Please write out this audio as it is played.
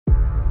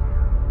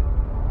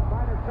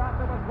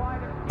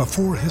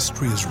Before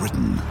history is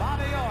written,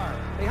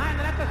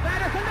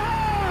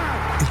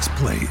 it's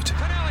played.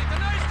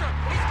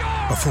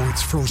 Before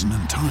it's frozen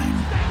in time,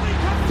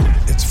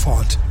 it's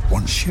fought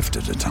one shift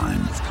at a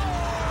time.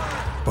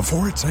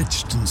 Before it's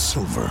etched in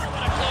silver,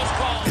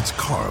 it's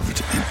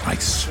carved in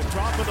ice.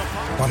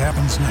 What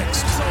happens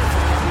next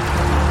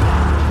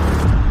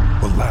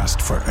will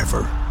last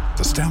forever.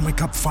 The Stanley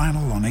Cup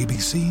Final on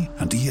ABC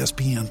and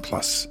ESPN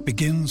Plus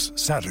begins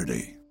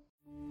Saturday.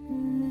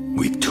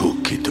 We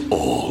took it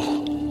all.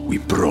 We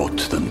brought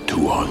them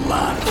to our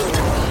land.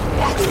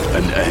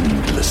 An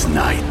endless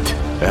night,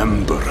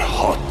 ember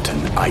hot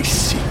and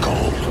icy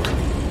cold.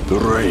 The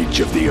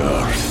rage of the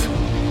earth.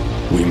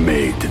 We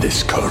made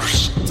this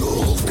curse.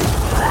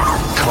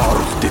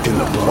 Carved it in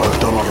the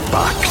blood on our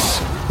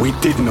backs. We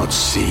did not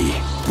see.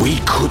 We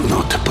could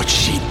not, but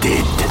she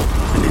did.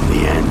 And in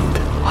the end,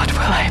 what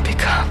will I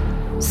become?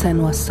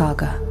 Senua's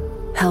Saga.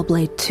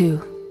 Hellblade 2.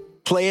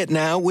 Play it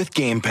now with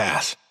Game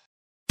Pass.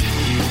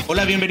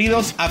 Hola,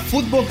 bienvenidos a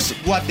Footbox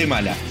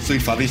Guatemala. Soy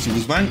Fabricio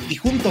Guzmán y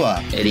junto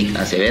a Eric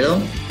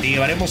Acevedo te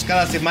llevaremos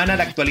cada semana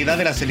la actualidad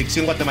de la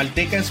selección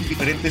guatemalteca en sus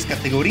diferentes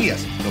categorías,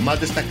 lo más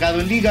destacado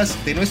en ligas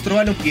de nuestro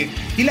balompié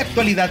y la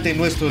actualidad de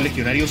nuestros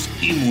legionarios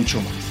y mucho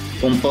más.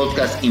 Un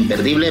podcast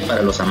imperdible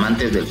para los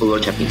amantes del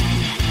fútbol chapina.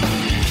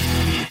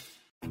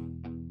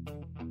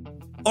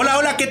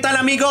 Hola, ¿qué tal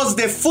amigos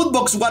de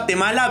Footbox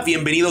Guatemala?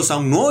 Bienvenidos a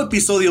un nuevo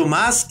episodio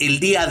más. El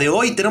día de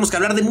hoy tenemos que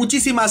hablar de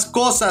muchísimas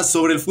cosas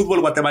sobre el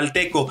fútbol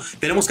guatemalteco.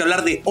 Tenemos que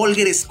hablar de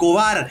Olger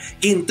Escobar,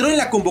 que entró en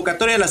la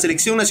convocatoria de la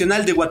Selección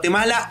Nacional de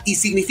Guatemala y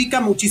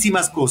significa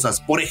muchísimas cosas.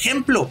 Por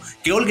ejemplo,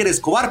 que Olger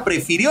Escobar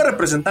prefirió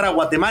representar a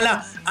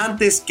Guatemala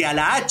antes que a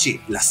la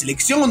H, la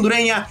selección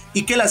hondureña,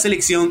 y que la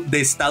selección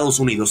de Estados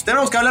Unidos.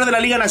 Tenemos que hablar de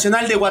la Liga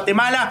Nacional de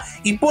Guatemala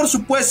y por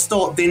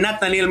supuesto de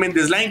Nathaniel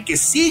Méndez Lain, que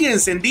sigue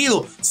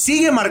encendido,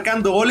 sigue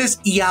marcando goles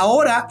y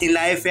ahora en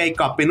la FA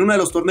Cup, en uno de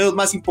los torneos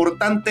más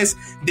importantes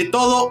de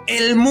todo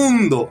el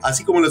mundo,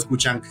 así como lo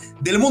escuchan,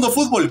 del mundo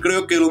fútbol,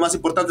 creo que lo más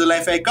importante es la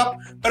FA Cup.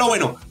 Pero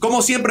bueno,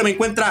 como siempre me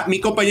encuentra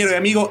mi compañero y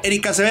amigo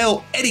Eric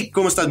Acevedo. Eric,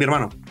 ¿cómo estás, mi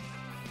hermano?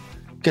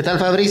 ¿Qué tal,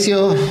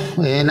 Fabricio?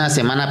 Buena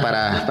semana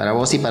para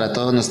vos y para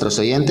todos nuestros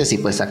oyentes, y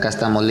pues acá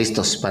estamos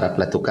listos para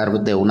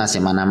platicar de una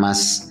semana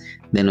más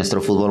de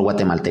nuestro fútbol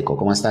guatemalteco.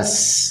 ¿Cómo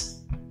estás?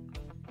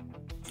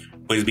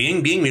 Pues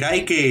bien, mira,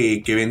 y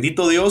que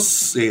bendito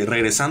Dios,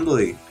 regresando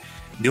de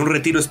un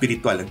retiro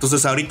espiritual.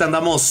 Entonces ahorita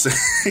andamos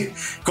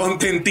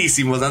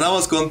contentísimos,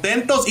 andamos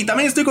contentos, y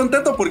también estoy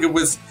contento porque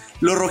pues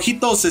los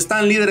rojitos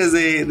están líderes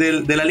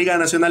de la Liga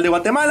Nacional de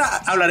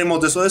Guatemala. Hablaremos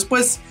de eso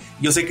después.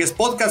 Yo sé que es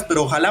podcast,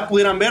 pero ojalá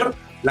pudieran ver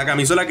la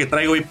camisola que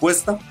traigo hoy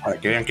puesta para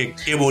que vean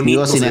qué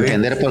bonito. Digo, sin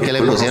entender por qué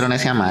le pusieron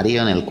ese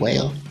amarillo en el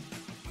cuello.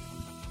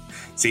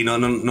 Sí,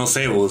 no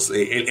sé vos.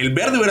 El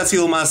verde hubiera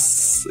sido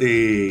más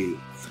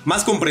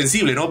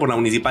comprensible, ¿no? Por la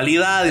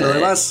municipalidad y lo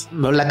demás.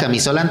 La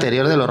camisola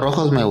anterior de los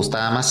rojos me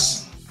gustaba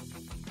más.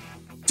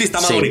 Sí, está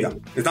más bonita.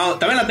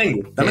 También la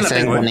tengo. También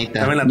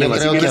la tengo.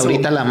 Yo creo que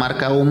ahorita la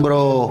marca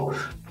Umbro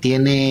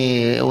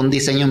tiene un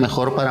diseño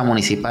mejor para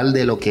municipal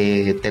de lo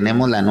que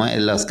tenemos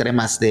las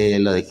cremas de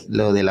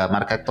lo de la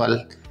marca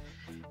actual.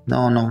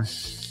 No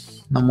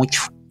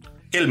mucho.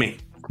 Kelme.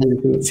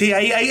 Sí,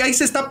 ahí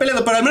se está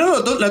peleando, pero al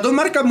menos las dos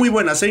marcas muy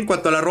buenas, en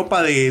cuanto a la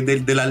ropa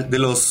de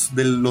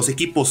los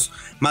equipos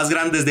más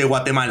grandes de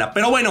Guatemala.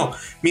 Pero bueno,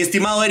 mi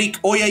estimado Eric,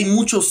 hoy hay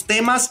muchos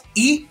temas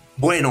y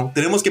bueno,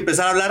 tenemos que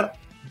empezar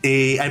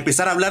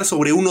a hablar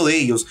sobre uno de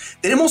ellos.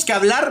 Tenemos que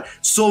hablar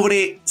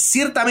sobre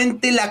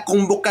ciertamente la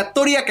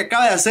convocatoria que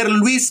acaba de hacer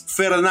Luis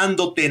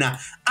Fernando Tena.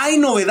 Hay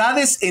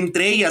novedades,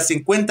 entre ellas se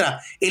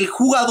encuentra el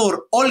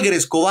jugador Olger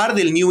Escobar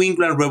del New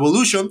England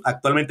Revolution,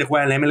 actualmente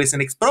juega en la MLS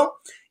Next Pro.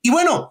 Y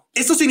bueno,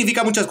 esto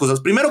significa muchas cosas.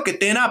 Primero, que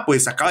Tena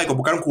pues acaba de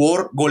convocar un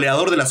jugador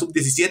goleador de la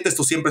sub-17,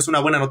 esto siempre es una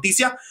buena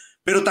noticia,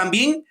 pero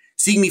también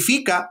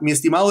significa, mi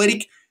estimado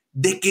Eric,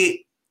 de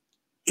que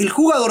el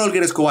jugador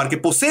Olger Escobar, que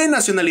posee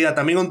nacionalidad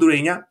también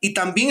hondureña y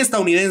también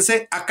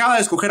estadounidense, acaba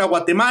de escoger a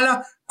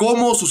Guatemala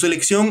como su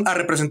selección a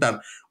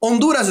representar.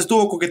 Honduras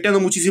estuvo coqueteando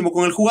muchísimo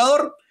con el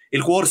jugador.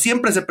 El jugador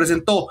siempre se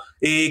presentó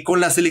con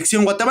la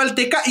selección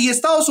guatemalteca, y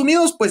Estados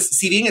Unidos, pues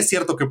si bien es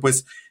cierto que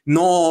pues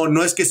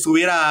no es que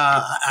estuviera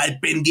al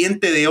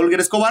pendiente de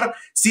Olger Escobar,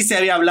 sí se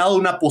había hablado de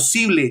una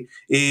posible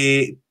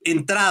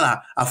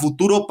entrada a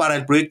futuro para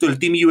el proyecto del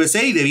Team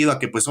USA, debido a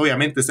que pues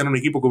obviamente está en un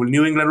equipo como el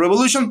New England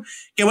Revolution,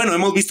 que bueno,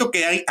 hemos visto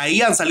que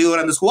ahí han salido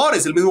grandes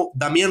jugadores, el mismo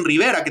Damián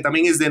Rivera, que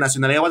también es de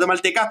nacionalidad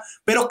guatemalteca,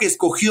 pero que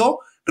escogió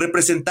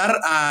representar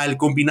al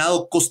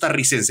combinado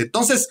costarricense.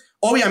 Entonces,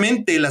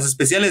 obviamente las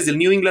especiales del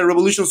New England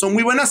Revolution son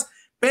muy buenas,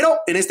 pero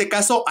en este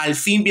caso al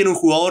fin viene un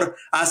jugador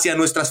hacia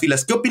nuestras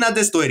filas. ¿Qué opinas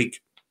de esto,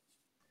 Eric?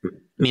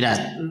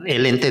 Mira,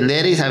 el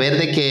entender y saber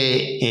de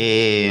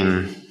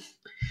que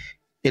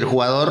el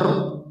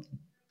jugador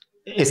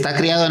está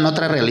criado en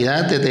otra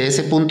realidad, desde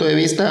ese punto de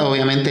vista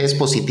obviamente es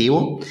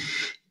positivo.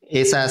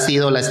 Esa ha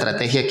sido la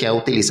estrategia que ha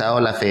utilizado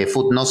la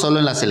FEFUT, no solo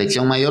en la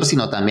selección mayor,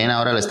 sino también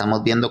ahora lo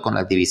estamos viendo con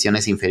las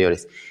divisiones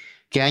inferiores.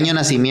 ¿Qué año de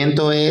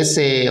nacimiento es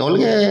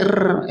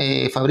Olger,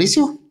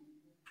 Fabricio?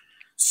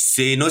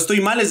 Si no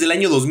estoy mal, es del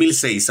año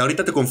 2006.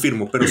 Ahorita te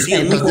confirmo, pero sí es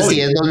entonces, muy joven.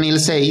 Si es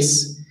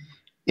 2006...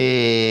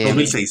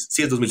 2006,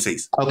 sí es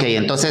 2006. Ok,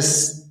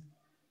 entonces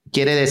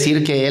quiere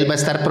decir que él va a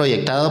estar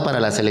proyectado para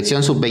la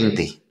selección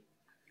sub-20.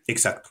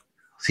 Exacto.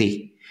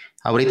 Sí.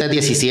 Ahorita es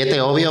 17,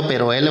 obvio,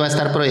 pero él va a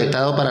estar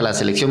proyectado para la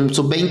selección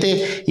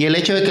sub-20 y el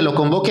hecho de que lo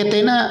convoque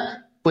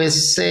Tena,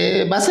 pues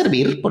va a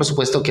servir, por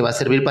supuesto que va a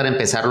servir para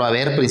empezarlo a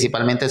ver,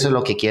 principalmente eso es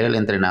lo que quiere el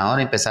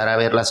entrenador, empezar a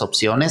ver las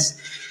opciones.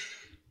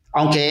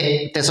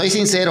 Aunque te soy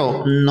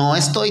sincero, no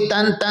estoy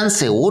tan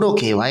seguro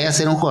que vaya a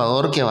ser un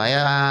jugador que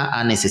vaya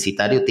a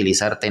necesitar y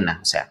utilizar Tena.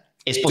 O sea,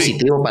 es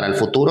positivo para el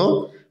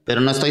futuro,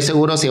 pero no estoy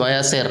seguro si vaya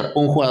a ser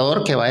un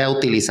jugador que vaya a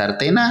utilizar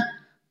Tena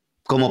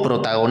como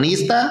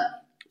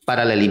protagonista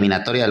para la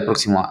eliminatoria a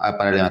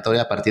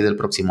partir del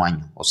próximo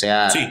año. O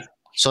sea,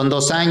 son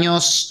 2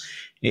 años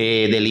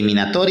de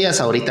eliminatorias.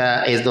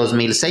 Ahorita es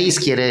 2006,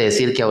 quiere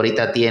decir que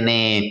ahorita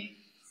tiene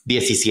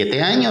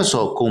 17 años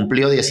o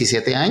cumplió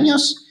 17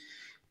 años.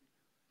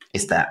 O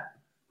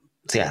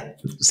sea,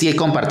 sí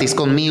compartís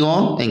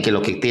conmigo en que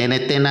lo que tiene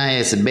Tena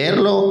es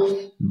verlo,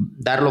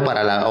 darlo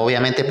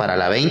obviamente para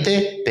la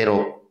 20,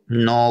 pero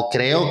no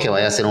creo que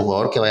vaya a ser un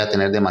jugador que vaya a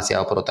tener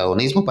demasiado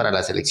protagonismo para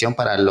la selección,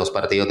 para los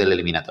partidos de la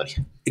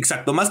eliminatoria.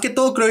 Exacto, más que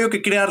todo creo yo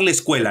que quiere darle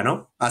escuela,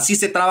 ¿no? Así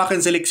se trabaja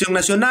en selección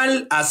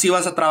nacional, así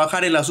vas a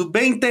trabajar en la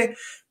sub-20,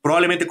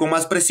 probablemente con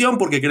más presión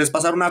porque quieres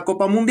pasar una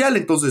Copa Mundial,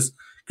 entonces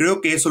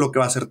creo que eso es lo que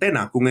va a hacer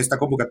Tena con esta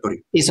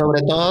convocatoria. Y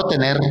sobre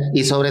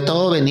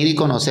todo venir y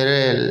conocer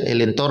el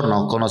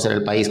entorno, conocer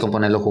el país,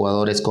 componer los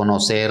jugadores,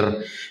 conocer,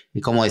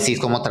 como decís,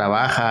 cómo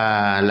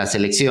trabaja las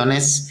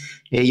selecciones.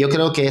 Yo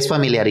creo que es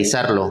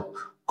familiarizarlo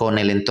con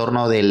el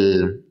entorno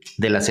de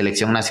la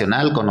selección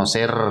nacional,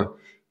 conocer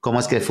cómo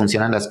es que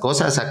funcionan las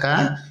cosas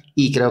acá,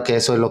 y creo que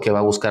eso es lo que va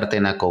a buscar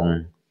Tena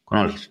con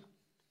Olger.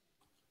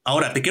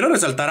 Ahora, te quiero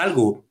resaltar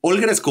algo.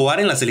 Olger Escobar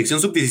en la selección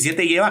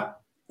sub-17 lleva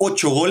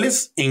 8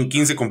 goles en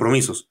 15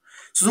 compromisos.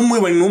 Eso es un muy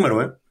buen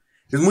número, ¿eh?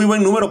 Es muy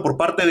buen número por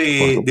parte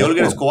de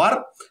Olger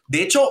Escobar.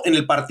 De hecho, en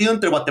el partido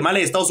entre Guatemala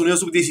y Estados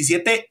Unidos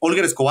sub-17,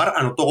 Olger Escobar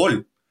anotó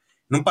gol.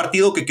 En un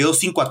partido que quedó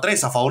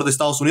 5-3 a favor de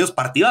Estados Unidos.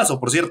 Partidazo,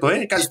 por cierto,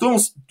 ¿eh? Casi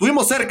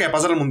estuvimos cerca de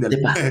pasar al Mundial.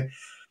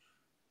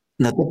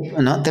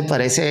 ¿No te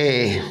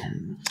parece?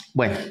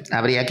 Bueno,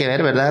 habría que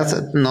ver,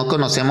 ¿verdad? No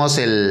conocemos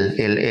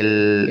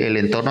el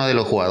entorno de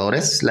los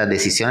jugadores, las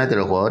decisiones de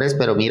los jugadores,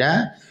 pero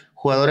mira,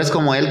 jugadores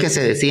como él que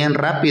se deciden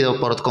rápido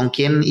por con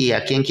quién y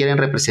a quién quieren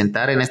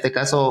representar, en este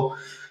caso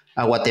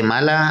a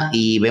Guatemala,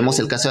 y vemos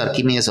el caso de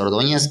Arquímedes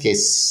Ordóñez, que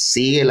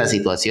sigue la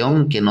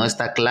situación, que no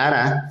está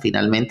clara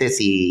finalmente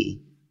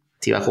si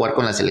va a jugar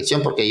con la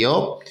selección, porque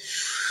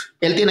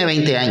él tiene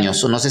 20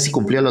 años, o no sé si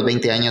cumplió los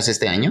 20 años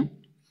este año,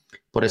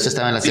 por eso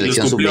estaba en la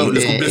selección sub-20.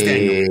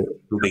 Este año.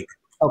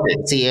 Okay,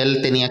 sí,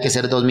 él tenía que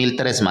ser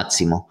 2003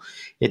 máximo.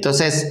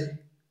 Entonces,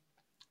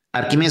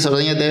 Arquímedes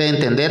Ordóñez debe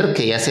entender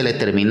que ya se le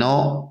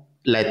terminó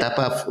la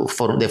etapa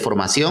de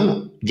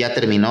formación, ya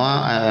terminó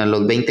a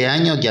los 20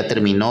 años, ya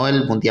terminó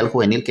el Mundial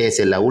Juvenil, que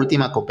es la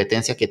última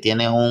competencia que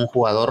tiene un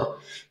jugador,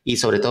 y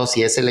sobre todo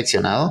si es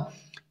seleccionado.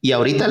 Y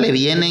ahorita le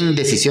vienen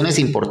decisiones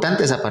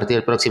importantes a partir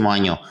del próximo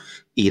año.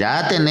 ¿Irá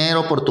a tener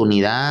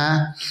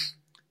oportunidad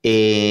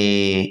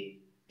en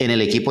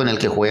el equipo en el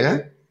que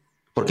juega?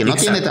 Porque no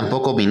tiene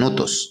tampoco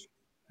minutos.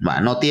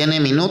 No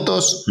tiene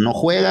minutos, no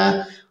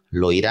juega,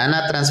 lo irán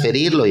a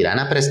transferir, lo irán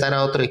a prestar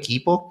a otro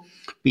equipo.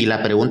 Y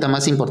la pregunta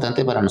más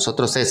importante para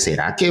nosotros es,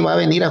 ¿será que va a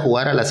venir a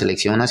jugar a la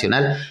selección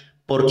nacional?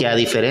 Porque a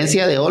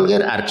diferencia de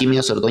Olger,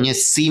 Arquímedes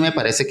Ordóñez sí me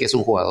parece que es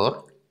un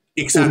jugador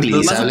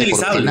utilizable por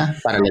Tena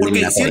para la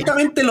eliminatoria. Porque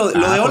ciertamente lo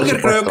de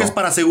Olger creo que es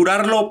para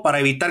asegurarlo,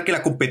 para evitar que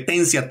la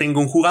competencia tenga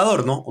un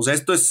jugador, ¿no? O sea,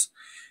 esto es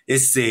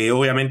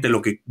obviamente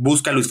lo que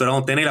busca Luis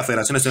Fernando Tena y la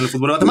Federación Nacional de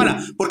Fútbol de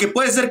Guatemala, porque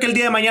puede ser que el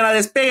día de mañana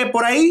despegue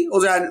por ahí, o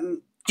sea,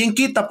 quien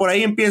quita por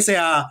ahí empiece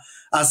a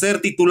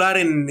ser titular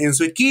en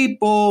su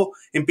equipo,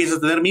 empieza a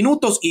tener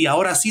minutos y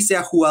ahora sí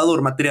sea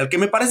jugador material, que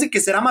me parece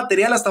que será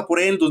material hasta por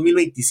ahí en el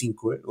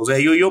 2025, ¿eh? O sea,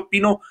 yo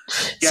opino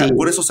que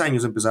por esos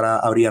años empezará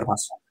a brillar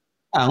más.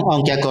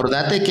 Aunque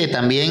acordate que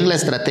también la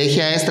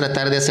estrategia es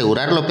tratar de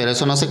asegurarlo, pero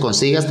eso no se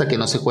consigue hasta que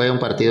no se juegue un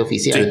partido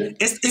oficial.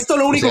 Sí. Esto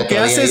lo único que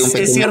hace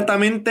es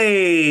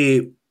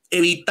ciertamente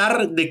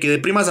evitar de que de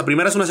primas a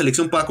primeras una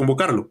selección pueda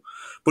convocarlo.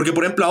 Porque,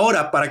 por ejemplo,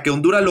 ahora, para que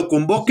Honduras lo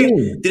convoque,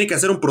 tiene que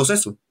hacer un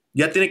proceso.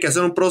 Ya tiene que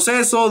hacer un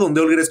proceso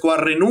donde Olger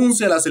Escobar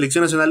renuncie a la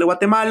Selección Nacional de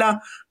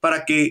Guatemala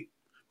porque,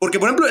 por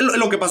ejemplo,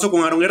 lo que pasó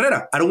con Aaron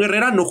Herrera. Aaron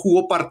Herrera no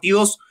jugó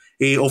partidos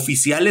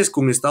oficiales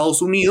con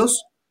Estados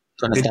Unidos.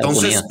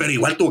 Entonces, pero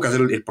igual tuvo que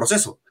hacer el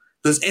proceso.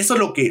 Entonces, eso es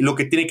lo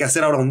que tiene que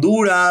hacer ahora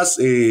Honduras,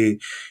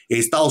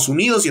 Estados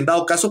Unidos, y en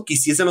dado caso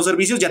quisiesen los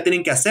servicios, ya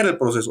tienen que hacer el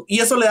proceso. Y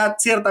eso le da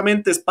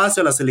ciertamente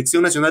espacio a la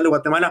Selección Nacional de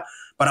Guatemala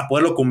para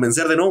poderlo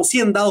convencer de nuevo. Si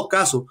en dado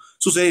caso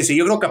sucede eso,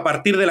 yo creo que a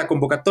partir de la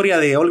convocatoria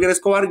de Olger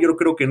Escobar, yo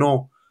creo que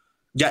no,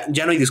 ya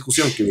no hay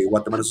discusión que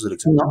Guatemala es su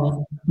selección.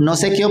 No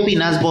sé qué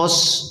opinas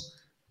vos.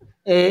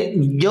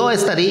 Yo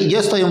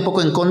estoy un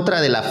poco en contra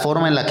de la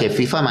forma en la que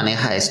FIFA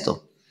maneja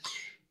esto.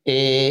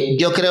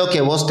 Yo creo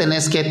que vos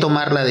tenés que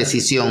tomar la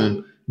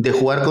decisión de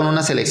jugar con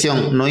una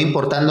selección, no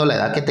importando la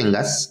edad que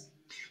tengas,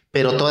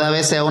 pero toda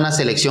vez sea una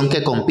selección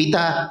que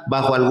compita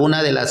bajo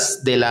alguna de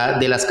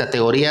las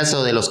categorías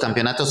o de los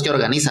campeonatos que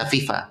organiza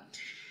FIFA.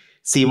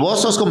 Si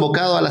vos sos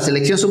convocado a la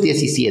selección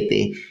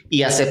sub-17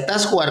 y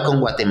aceptás jugar con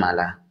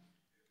Guatemala,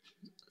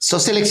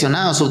 sos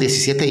seleccionado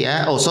sub-17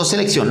 ya, o sos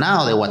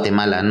seleccionado de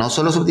Guatemala, no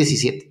solo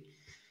sub-17.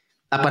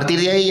 A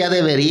partir de ahí ya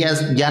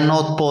deberías ya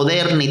no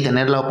poder ni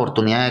tener la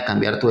oportunidad de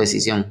cambiar tu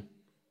decisión.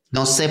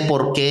 No sé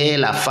por qué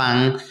el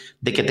afán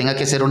de que tenga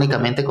que ser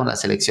únicamente con la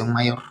selección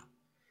mayor.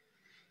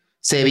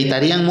 Se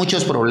evitarían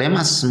muchos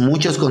problemas,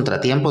 muchos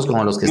contratiempos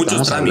como los que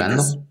estamos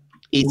hablando.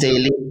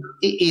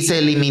 Y se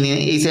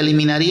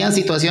eliminarían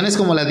situaciones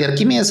como las de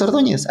Arquímedes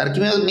Ordóñez.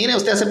 Arquímedes, mire,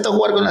 ¿usted aceptó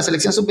jugar con la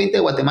selección sub-20 de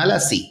Guatemala?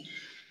 Sí.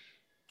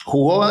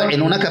 Jugó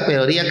en una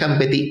categoría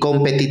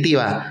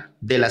competitiva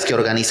de las que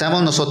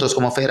organizamos nosotros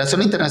como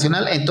Federación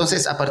Internacional,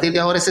 entonces a partir de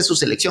ahora esa es su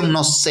selección.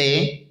 No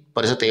sé,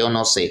 por eso te digo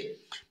no sé,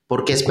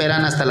 ¿por qué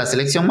esperan hasta la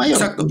selección mayor?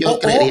 Exacto. Yo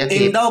creería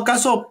que en dado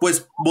caso,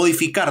 pues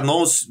modificar,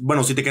 ¿no?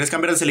 Bueno, si te quieres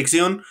cambiar de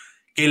selección,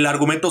 que el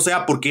argumento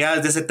sea porque ya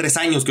desde hace 3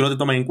 años que no te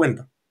toman en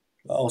cuenta.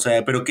 O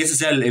sea, pero que ese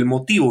sea el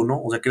motivo,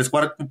 ¿no? O sea, quieres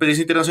jugar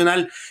competición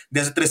internacional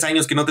de hace 3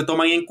 años que no te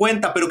toman en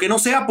cuenta, pero que no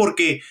sea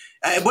porque,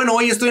 bueno,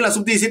 hoy estoy en la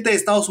sub-17 de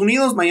Estados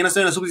Unidos, mañana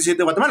estoy en la sub-17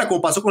 de Guatemala,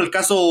 como pasó con el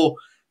caso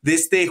de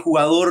este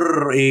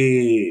jugador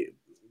de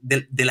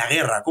la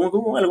guerra.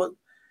 ¿Cómo algo?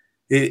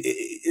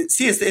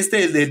 Sí,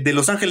 de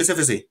Los Ángeles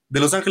FC. De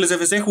Los Ángeles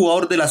FC,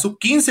 jugador de la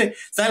sub-15.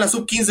 Está en la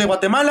sub-15 de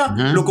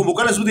Guatemala. Lo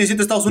convocó a la sub-17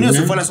 de Estados Unidos.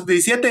 Se fue a la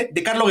sub-17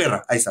 de Carlos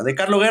Guerra. Ahí está, de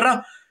Carlos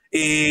Guerra.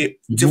 Se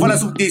fue a la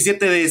sub-17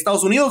 de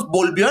Estados Unidos.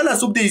 Volvió a la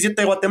sub-17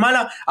 de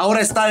Guatemala.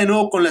 Ahora está de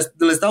nuevo con los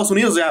Estados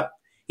Unidos. O sea,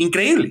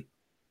 increíble.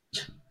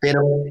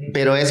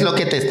 Pero es lo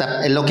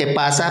que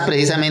pasa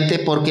precisamente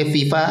porque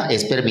FIFA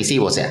es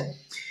permisivo. O sea,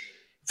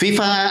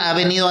 FIFA ha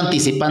venido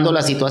anticipando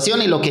la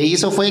situación y lo que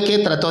hizo fue que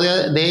trató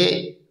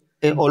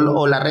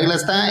o la regla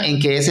está en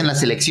que es en la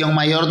selección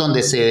mayor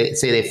donde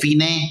se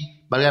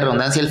define, valga la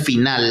redundancia, el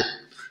final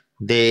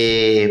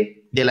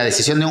de la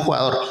decisión de un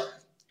jugador.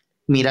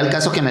 Mira el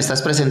caso que me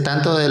estás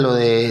presentando de lo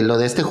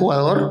de este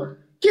jugador,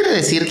 quiere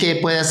decir que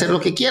puede hacer lo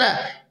que quiera.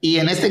 Y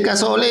en este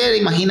caso, Olger,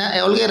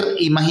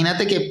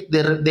 imagínate que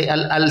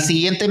al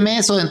siguiente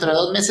mes o dentro de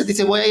 2 meses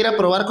dice voy a ir a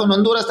probar con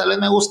Honduras, tal vez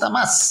me gusta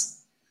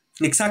más.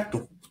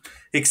 Exacto.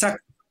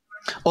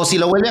 O si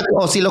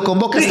lo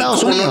convoca a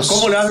Estados Unidos.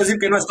 ¿Cómo le vas a decir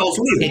que no a Estados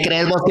Unidos? ¿Qué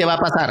crees vos que va a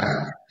pasar?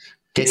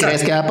 ¿Qué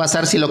crees que va a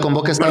pasar si lo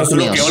convoca a Estados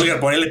Unidos? Que Olger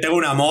por él le tenga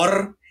un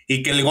amor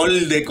y que el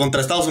gol contra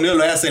Estados Unidos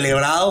lo haya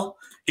celebrado.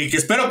 Que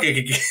espero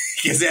que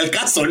sea el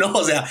caso, ¿no?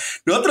 O sea,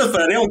 nosotros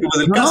esperaríamos que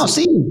fuese el caso. No,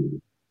 sí.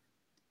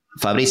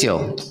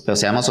 Fabricio, pero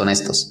seamos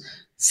honestos.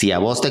 Si a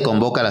vos te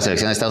convoca la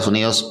selección de Estados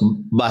Unidos,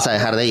 ¿vas a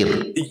dejar de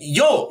ir?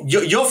 Yo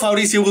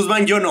Fabricio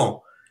Guzmán, yo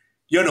no.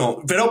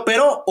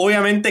 Pero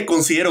obviamente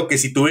considero que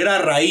si tuviera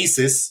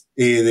raíces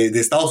de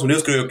Estados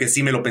Unidos, creo que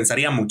sí me lo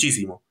pensaría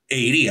muchísimo. E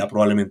iría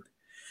probablemente.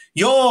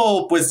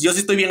 Yo sí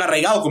estoy bien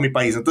arraigado con mi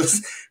país.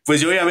 Entonces,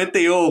 pues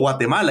obviamente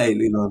Guatemala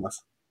y lo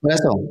demás. Por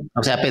eso,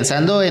 o sea,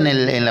 pensando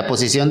en la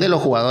posición de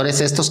los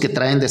jugadores estos que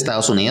traen de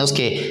Estados Unidos,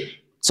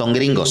 que son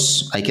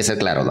gringos, hay que ser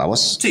claros, ¿la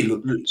voz? Sí.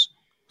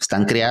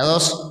 Están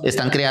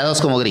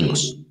criados como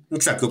gringos.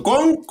 Exacto,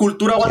 con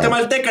cultura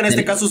guatemalteca, en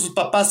este caso sus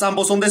papás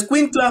ambos son de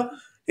Escuintla.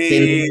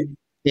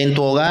 En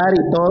tu hogar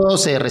y todo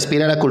se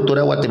respira la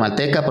cultura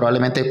guatemalteca,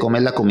 probablemente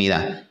comes la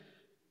comida,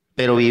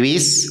 pero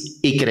vivís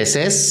y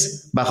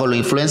creces bajo la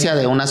influencia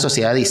de una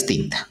sociedad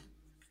distinta.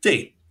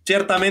 Sí.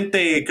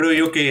 Ciertamente creo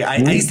yo que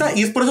ahí está,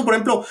 y es por eso, por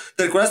ejemplo,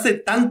 te recordaste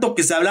tanto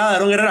que se hablaba de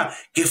Aarón Herrera,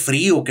 qué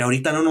frío, que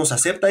ahorita no nos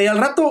acepta, y al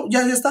rato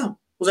ya está,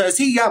 o sea,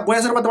 sí, ya voy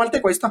a ser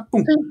guatemalteco, ahí está,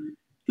 pum,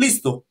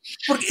 listo,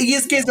 y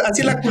es que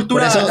así es la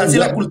cultura,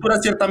 la cultura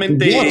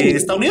ciertamente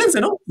estadounidense,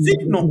 ¿no? Sí,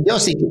 no. Yo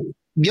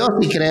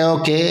sí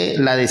creo que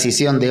la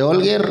decisión de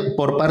Olger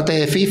por parte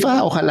de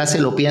FIFA, ojalá se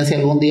lo piense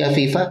algún día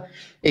FIFA,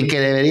 en que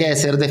debería de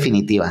ser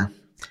definitiva.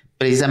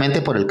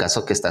 Precisamente por el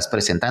caso que estás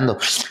presentando.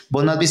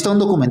 Vos no has visto un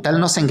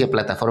documental, no sé en qué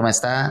plataforma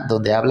está,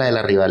 donde habla de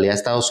la rivalidad de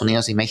Estados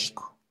Unidos y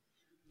México.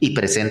 Y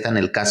presentan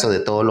el caso de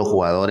todos los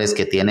jugadores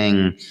que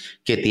tienen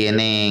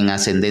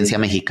ascendencia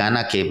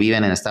mexicana que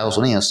viven en Estados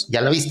Unidos. ¿Ya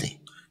lo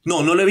viste?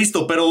 No lo he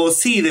visto, pero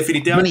sí,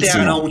 definitivamente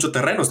buenísimo. Ha ganado mucho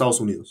terreno Estados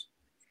Unidos.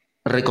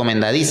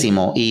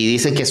 Recomendadísimo. Y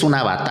dicen que es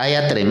una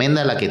batalla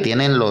tremenda la que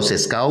tienen los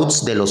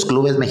scouts de los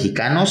clubes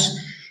mexicanos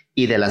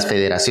y de las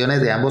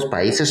federaciones de ambos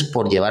países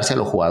por llevarse a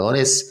los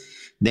jugadores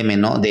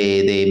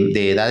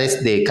de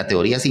edades, de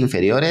categorías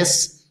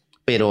inferiores,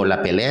 pero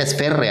la pelea es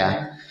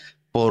férrea,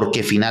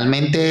 porque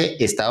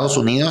finalmente Estados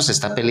Unidos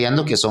está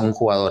peleando que son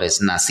jugadores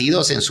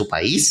nacidos en su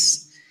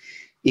país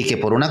y que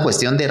por una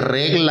cuestión de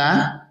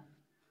regla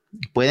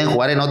pueden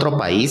jugar en otro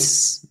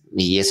país,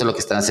 y eso es lo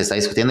que se está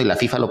discutiendo y la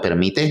FIFA lo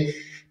permite,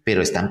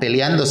 pero están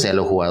peleándose a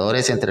los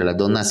jugadores entre las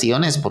dos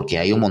naciones porque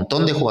hay un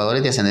montón de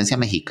jugadores de ascendencia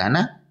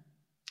mexicana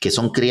que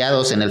son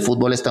criados en el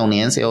fútbol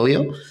estadounidense,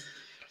 obvio,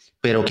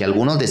 pero que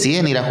algunos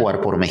deciden ir a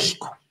jugar por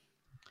México.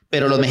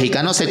 Pero los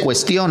mexicanos se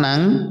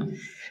cuestionan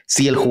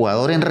si el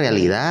jugador en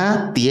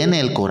realidad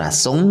tiene el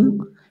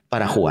corazón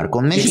para jugar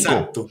con México.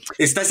 Exacto.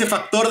 Está ese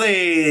factor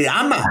de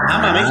ama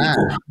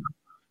México.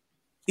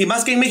 Y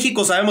más que en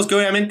México sabemos que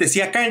obviamente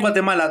si acá en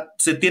Guatemala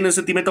se tiene un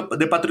sentimiento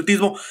de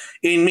patriotismo,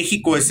 en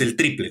México es el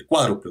triple,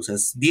 cuádruple, o sea,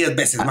 es 10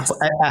 veces más.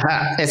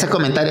 Ajá, ese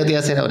comentario te iba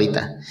a hacer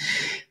ahorita.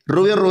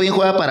 Rubio Rubín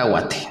juega para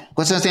Guate.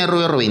 ¿Cuántos años tiene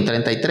Rubio Rubín?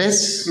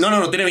 ¿33?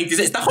 No, tiene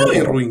 26. Está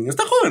joven Rubín.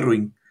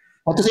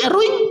 ¿Cuántos tiene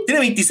Rubín?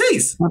 Tiene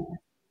 26.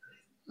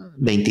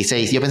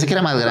 26. Yo pensé que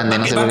era más grande.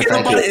 No sé por qué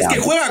es que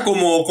juega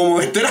como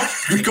veterano,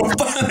 mi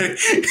compadre.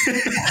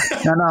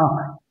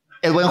 No.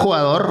 Es buen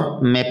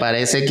jugador. Me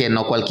parece que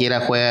no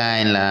cualquiera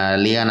juega en la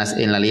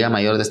Liga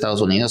Mayor de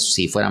Estados Unidos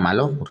si fuera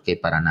malo, porque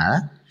para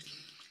nada.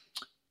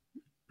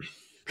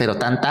 Pero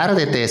tan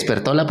tarde te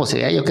despertó la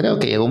posibilidad. Yo creo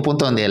que llegó un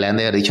punto donde le han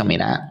de haber dicho,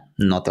 mira,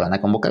 no te van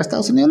a convocar a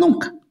Estados Unidos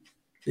nunca.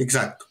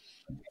 Exacto.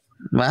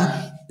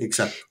 ¿Va?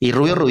 Exacto. Y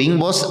Rubio Rubín,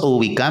 vos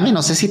ubicame,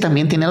 no sé si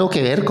también tiene algo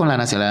que ver con la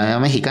nacionalidad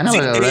mexicana, Sí,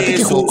 pero la verdad es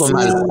que jugó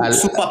con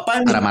su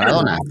papá para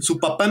Maradona. Su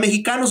papá es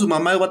mexicano, su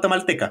mamá es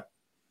guatemalteca.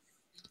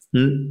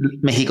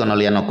 México no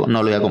lo iba a convocar.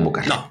 No le va a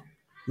convocar.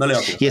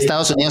 Y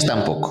Estados Unidos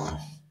tampoco.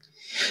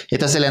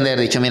 Entonces le han de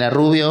haber dicho, mira,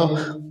 Rubio,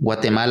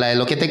 Guatemala es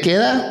lo que te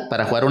queda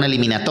para jugar una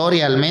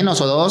eliminatoria al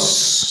menos o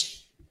dos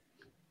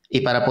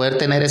y para poder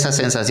tener esa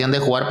sensación de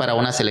jugar para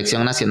una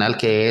selección nacional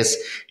que es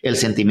el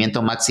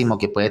sentimiento máximo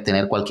que puede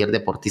tener cualquier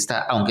deportista,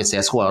 aunque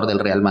seas jugador del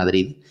Real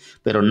Madrid,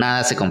 pero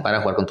nada se compara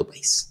a jugar con tu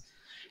país.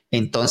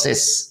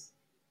 Entonces,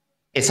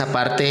 esa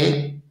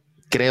parte,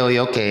 creo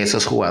yo que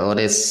esos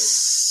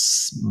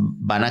jugadores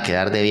van a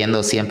quedar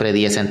debiendo siempre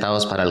 10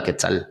 centavos para el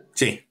quetzal.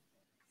 Sí.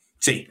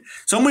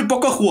 Son muy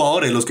pocos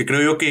jugadores los que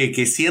creo yo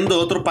que siendo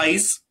de otro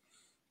país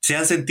se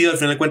han sentido al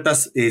final de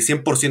cuentas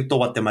 100%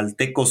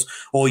 guatemaltecos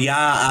o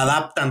ya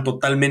adaptan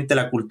totalmente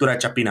la cultura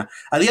chapina.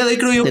 A día de hoy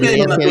creo yo que de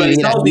los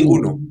naturalizados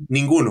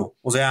ninguno.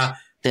 O sea...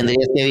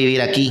 Tendrías que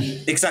vivir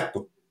aquí.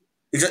 Exacto.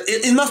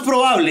 Es más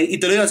probable, y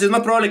te lo digo así, es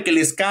más probable que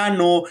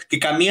Lescano, que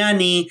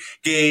Camiani,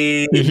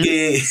 que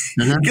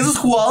esos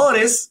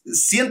jugadores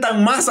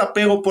sientan más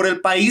apego por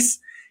el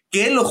país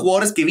que los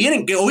jugadores que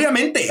vienen, que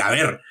obviamente, a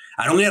ver,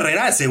 Aaron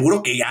Herrera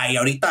seguro que ya y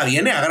ahorita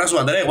viene, agarra su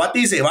bandera de Guate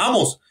y dice,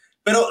 vamos,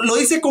 pero lo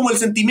dice como el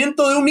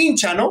sentimiento de un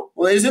hincha, ¿no?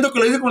 O yo siento que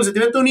lo dice como el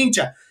sentimiento de un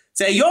hincha. O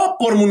sea, yo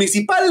por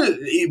Municipal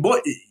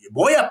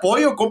voy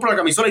apoyo, compro la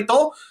camisola y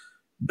todo,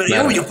 pero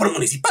claro, yo por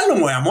Municipal no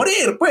me voy a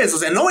morir, pues, o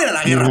sea, no voy a ir a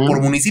la guerra por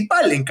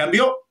Municipal. En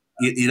cambio,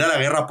 ir a la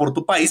guerra por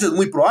tu país es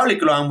muy probable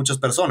que lo hagan muchas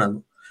personas,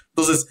 ¿no?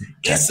 Entonces,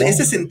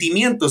 ese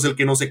sentimiento es el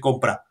que no se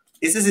compra,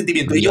 ese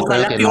sentimiento. Y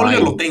ojalá que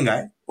Olger lo tenga,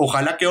 ¿eh?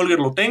 Ojalá que Olger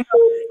lo tenga,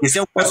 que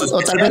sea un caso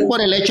especial. O tal vez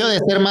por el hecho de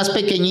ser más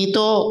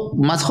pequeñito,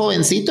 más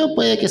jovencito,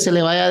 puede que se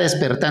le vaya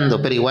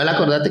despertando, pero igual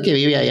acordate que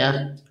vive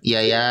allá, y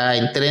allá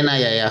entrena,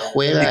 y allá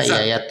juega, exacto, y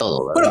allá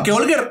todo, ¿verdad? Bueno, que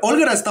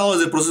Olger ha estado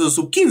desde el proceso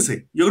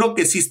sub-15. Yo creo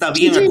que sí está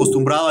bien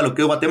acostumbrado a lo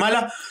que es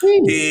Guatemala.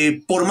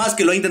 Por más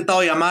que lo ha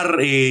intentado llamar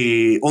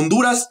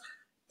Honduras,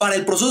 para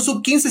el proceso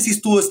sub-15 sí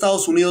estuvo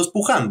Estados Unidos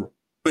pujando.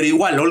 Pero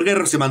igual,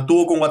 Olger se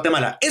mantuvo con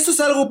Guatemala. Eso es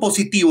algo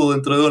positivo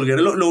dentro de Olger.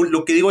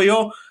 Lo que digo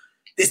yo,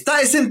 es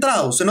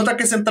centrado. Se nota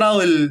que es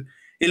centrado.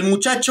 El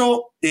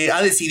muchacho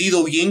ha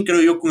decidido bien,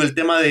 creo yo, con el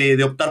tema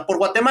de optar por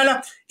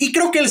Guatemala. Y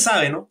creo que él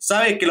sabe, ¿no?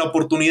 Sabe que la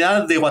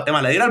oportunidad de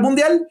Guatemala de ir al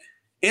Mundial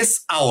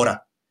es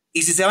ahora.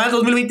 Y si se va en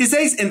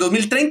 2026, en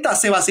 2030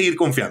 se va a seguir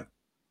confiando.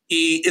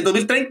 Y en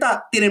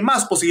 2030 tiene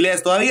más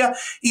posibilidades todavía.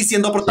 Y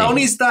siendo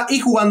protagonista y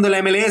jugando en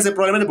la MLS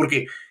probablemente,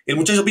 porque el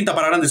muchacho pinta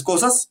para grandes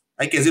cosas.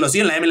 Hay que decirlo así,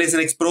 en la MLS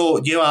Next Pro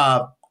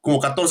lleva como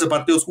 14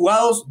 partidos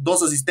jugados,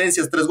 2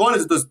 asistencias, 3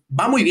 goles. Entonces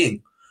va muy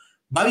bien.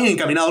 Va bien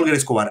encaminado Olger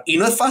Escobar. Y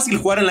no es fácil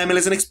jugar en la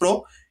MLS Next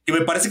Pro, que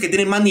me parece que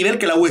tiene más nivel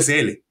que la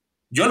USL.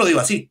 Yo lo digo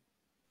así.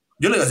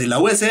 La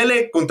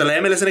USL contra la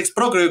MLS Next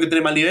Pro creo que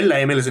tiene más nivel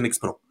la MLS Next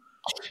Pro.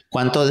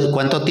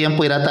 ¿Cuánto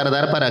tiempo irá a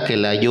tardar para que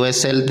la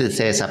USL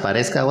se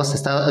desaparezca?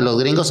 Los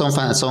gringos son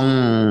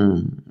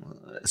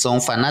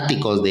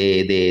fanáticos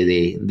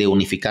de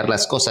unificar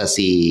las cosas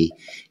y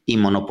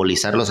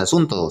monopolizar los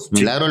asuntos.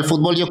 Milagro del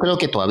fútbol, yo creo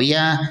que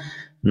todavía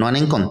no han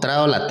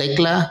encontrado la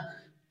tecla.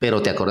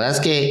 Pero te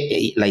acordás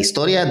que la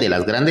historia de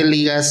las grandes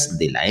ligas,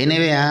 de la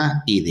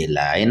NBA y de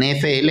la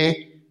NFL,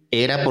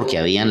 era porque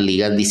habían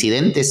ligas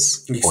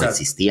disidentes. Exacto. O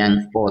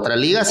existían otras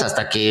ligas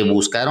hasta que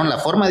buscaron la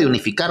forma de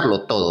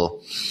unificarlo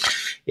todo.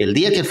 El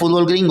día que el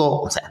fútbol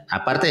gringo, o sea,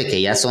 aparte de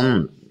que ya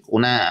son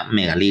una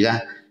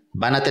megaliga,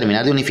 van a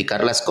terminar de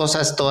unificar las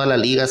cosas, todas las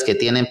ligas que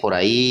tienen por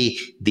ahí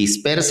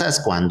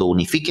dispersas, cuando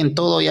unifiquen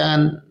todo ya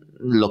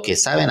lo que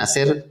saben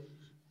hacer,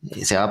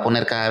 se va a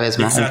poner cada vez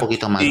más, un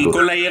poquito más duro. Y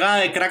con la llegada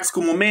de cracks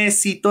como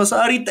Messi, todo eso,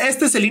 ahorita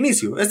este es el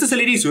inicio,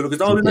 lo que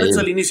estamos viendo es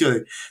el inicio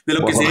de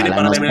lo que se viene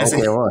para la MLS.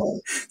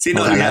 Sí,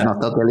 no, ojalá nos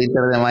toque el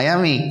Inter de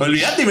Miami.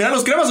 Olvídate, mira,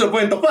 los cremas se lo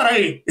pueden topar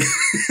ahí.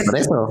 Por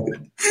eso,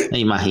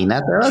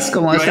 imagínate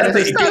cómo es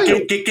ese estadio.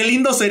 Qué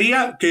lindo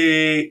sería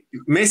que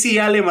Messi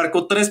ya le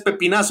marcó 3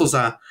 pepinazos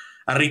a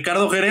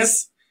Ricardo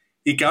Jerez,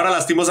 y que ahora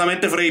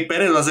lastimosamente Freddy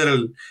Pérez va a ser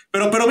el...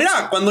 Pero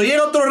mira, cuando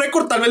llega otro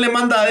récord, tal vez le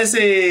manda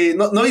ese...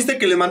 ¿No viste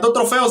que le mandó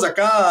trofeos a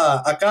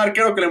cada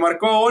arquero que le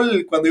marcó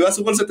gol cuando iba a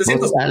su gol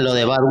 700? Lo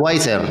de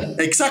Budweiser.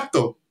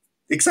 Exacto.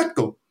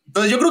 exacto.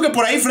 Entonces yo creo que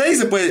por ahí Freddy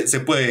se puede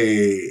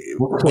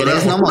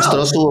Jerez no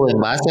mostró su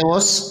envase,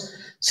 vos.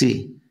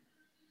 Sí.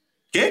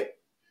 ¿Qué?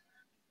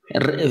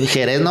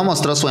 Jerez no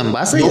mostró su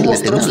envase. No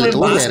mostró su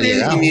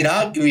envase y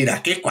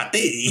mira qué cuate.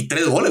 Y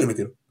 3 goles le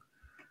metieron.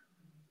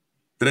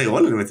 3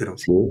 goles le metieron.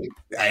 Sí.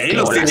 Ahí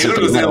yo creo que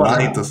los tenía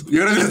guardaditos.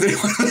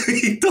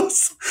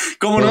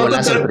 Como no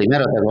golazo el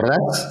primero, ¿te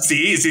acordás?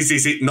 Sí.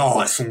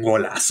 No, es un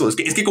golazo. Es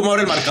que como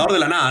abre el marcador de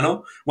la nada,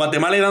 ¿no?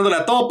 Guatemala y dándole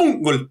a todo,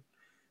 ¡pum! Gol.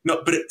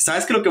 No, pero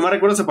 ¿sabes qué? Lo que más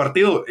recuerdo de ese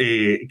partido,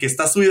 que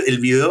está subido, el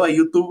video a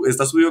YouTube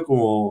está subido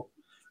como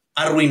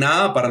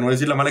arruinada, para no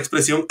decir la mala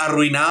expresión,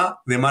 arruinada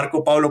de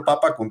Marco Pablo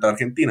Papa contra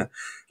Argentina.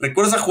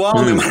 ¿Recuerdas esa jugada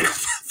donde Marco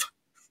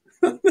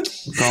Papa?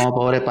 Como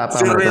pobre Papa.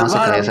 Se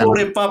resbala,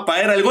 pobre Papa,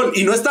 era el gol.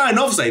 Y no estaba en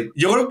offside.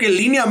 Yo creo que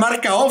línea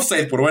marca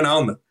offside por buena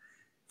onda.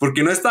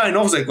 Porque no estaba en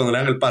offside cuando le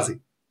dan el pase.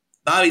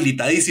 Estaba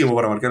habilitadísimo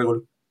para marcar el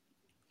gol.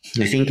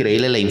 Es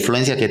increíble la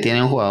influencia que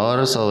tiene un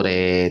jugador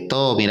sobre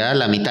todo. Mira,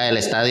 la mitad del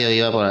estadio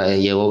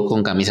llegó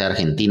con camisa de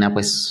Argentina,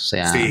 pues, o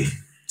sea.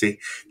 Sí.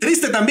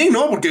 Triste también,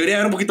 ¿no? Porque debería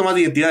haber un poquito más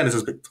de identidad en ese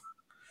aspecto.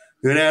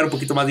 Debería haber un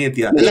poquito más de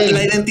identidad. La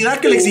identidad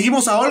que le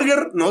exigimos a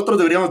Olger, nosotros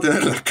deberíamos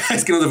tenerla acá.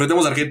 Es que nos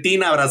enfrentemos a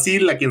Argentina, a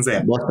Brasil, a quien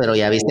sea. Vos, pero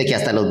ya viste que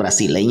hasta los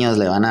brasileños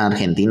le van a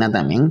Argentina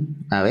también,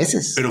 a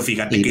veces. Pero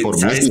fíjate que,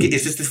 ¿sabes qué?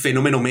 Es este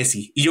fenómeno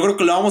Messi. Y yo creo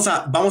que lo vamos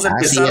a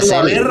empezarlo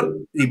a ver.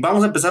 Y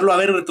vamos a empezarlo a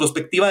ver en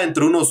retrospectiva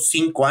dentro de unos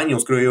 5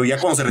 años, creo yo, ya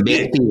cuando se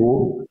retire.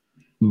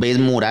 ¿Ves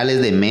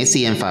murales de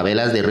Messi en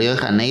favelas de Río de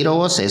Janeiro?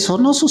 Vos, eso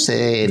no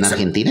sucede en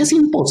Argentina. Es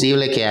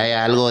imposible que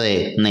haya algo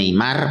de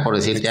Neymar, por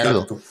decirte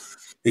algo.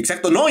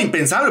 Exacto, no,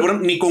 impensable,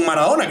 ni con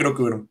Maradona creo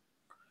que hubo.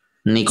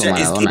 Ni con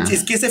Maradona.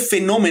 Es que ese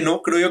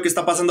fenómeno creo yo que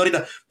está pasando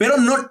ahorita, pero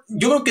no,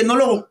 yo creo que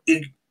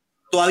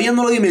todavía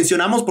no lo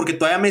dimensionamos porque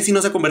todavía Messi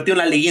no se ha convertido en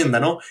la leyenda,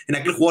 ¿no? En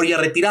aquel jugador ya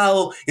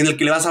retirado, en el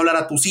que le vas a hablar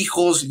a tus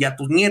hijos y a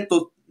tus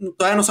nietos,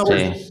 todavía no se ha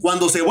vuelto. Sí.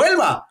 Cuando se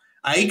vuelva,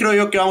 ahí creo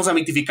yo que vamos a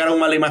mitificar aún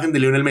más la imagen de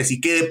Lionel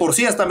Messi, que de por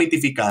sí ya está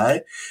mitificada,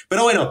 ¿eh?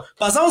 Pero bueno,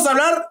 pasamos a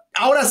hablar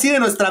ahora sí de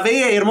nuestra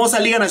bella y hermosa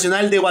Liga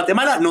Nacional de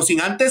Guatemala, no sin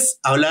antes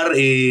hablar,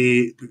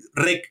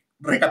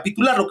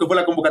 recapitular lo que fue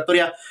la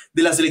convocatoria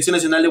de la Selección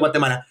Nacional de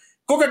Guatemala.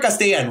 Coca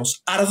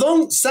Castellanos,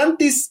 Ardón,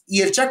 Santis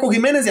y el Chaco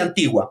Jiménez de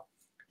Antigua.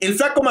 El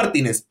Flaco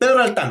Martínez, Pedro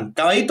Altán,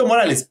 Caballito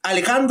Morales,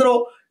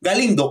 Alejandro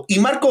Galindo y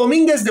Marco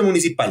Domínguez de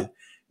Municipal.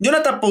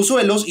 Jonathan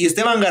Pozuelos y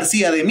Esteban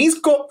García de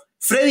Misco.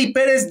 Freddy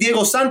Pérez,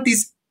 Diego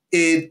Santis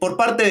por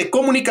parte de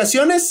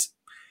Comunicaciones.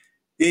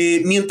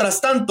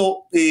 Mientras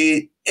tanto,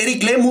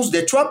 Eric Lemus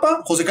de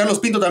Chuapa, José Carlos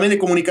Pinto también de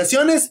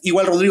Comunicaciones,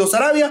 igual Rodrigo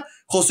Sarabia,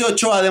 José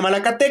Ochoa de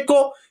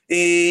Malacateco,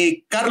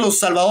 Carlos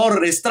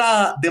Salvador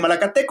Estrada de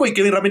Malacateco y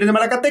Kevin Ramírez de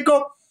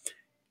Malacateco.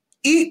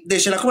 Y de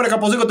Xelajuela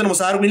Caposeco tenemos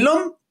a Darwin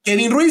Lom,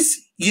 Kevin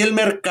Ruiz y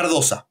Elmer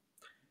Cardosa.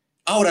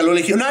 Ahora, los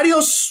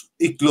legionarios,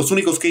 y los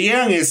únicos que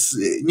llegan es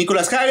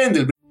Nicolás Hagen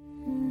del...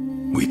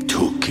 We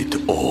took it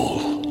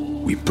all.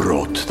 We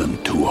brought them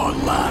to our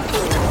land.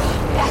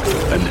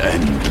 An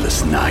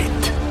endless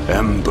night,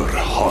 ember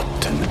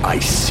hot and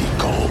icy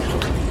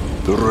cold.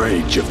 The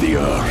rage of the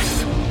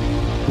earth.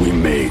 We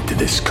made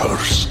this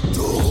curse.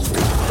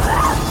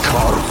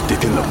 Carved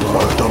it in the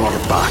blood on our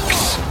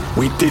backs.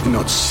 We did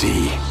not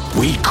see.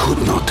 We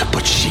could not,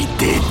 but she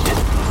did.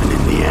 And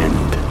in the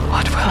end...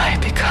 What will I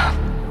become?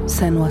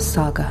 Senua's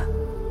Saga.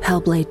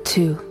 Hellblade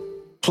 2.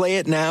 Play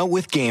it now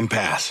with Game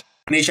Pass.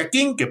 Neisha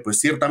King, que pues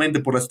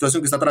ciertamente por la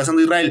situación que está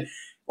atravesando Israel,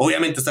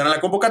 obviamente estará en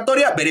la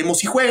convocatoria. Veremos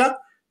si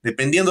juega,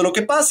 dependiendo de lo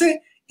que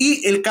pase.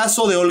 Y el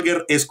caso de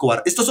Olger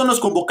Escobar. Estos son los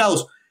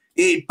convocados.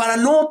 Para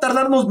no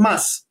tardarnos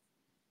más,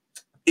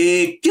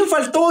 ¿quién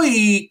faltó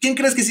y quién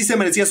crees que sí se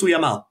merecía su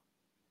llamado?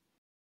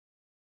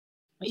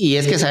 Y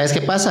es que, ¿sabes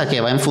qué pasa? Que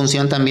va en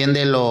función también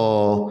de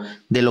lo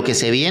que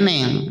se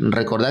viene.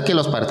 Recordad que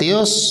los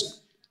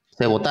partidos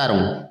se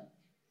votaron.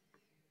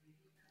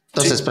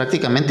 Entonces, sí,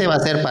 prácticamente va a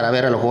ser para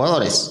ver a los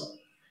jugadores.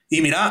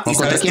 Y mira, ¿y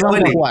sabes quién va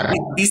a jugar?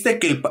 Viste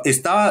que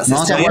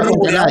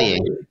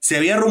se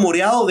había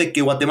rumoreado de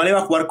que Guatemala iba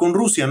a jugar con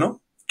Rusia,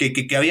 ¿no? Que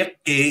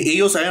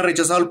ellos habían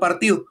rechazado el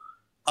partido.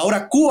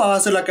 Ahora Cuba va a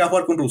ser la que va a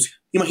jugar con Rusia.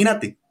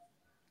 Imagínate.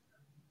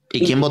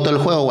 ¿Y quién votó el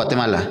juego?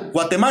 Guatemala.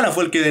 Guatemala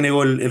fue el que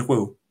denegó el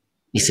juego.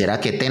 ¿Y será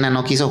que Tena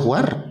no quiso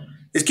jugar?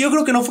 Es que yo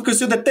creo que no fue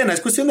cuestión de Tena,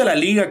 es cuestión de la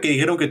liga que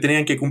dijeron que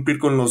tenían que cumplir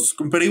con los...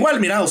 Pero igual,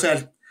 mira, o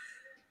sea,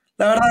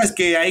 la verdad es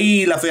que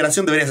ahí la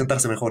federación debería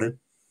sentarse mejor, ¿eh?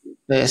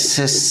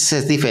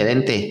 Es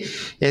diferente.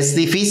 Es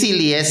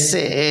difícil y es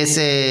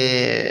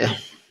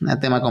un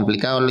tema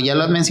complicado. Ya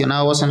lo has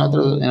mencionado vos en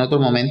otro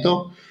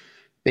momento,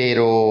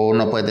 pero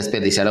no puedes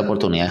desperdiciar la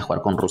oportunidad de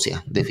jugar con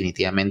Rusia,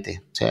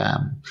 definitivamente. O sea,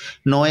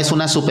 no es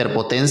una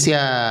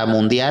superpotencia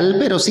mundial,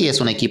 pero sí es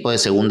un equipo de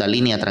segunda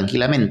línea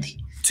tranquilamente.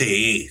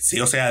 Sí,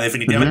 o sea,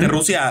 definitivamente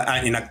Rusia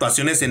en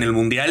actuaciones en el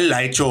Mundial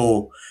ha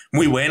hecho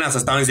muy buenas, ha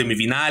estado en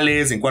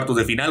semifinales, en cuartos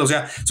de final, o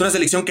sea, es una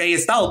selección que ha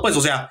estado, pues,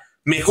 o sea,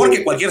 mejor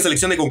que cualquier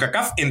selección de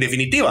CONCACAF, en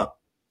definitiva.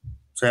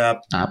 O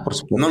sea, por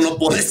supuesto. no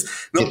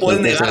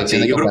puedes negar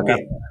que yo creo que...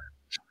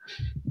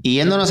 Y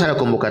yéndonos a la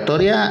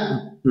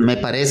convocatoria, me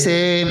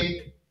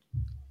parece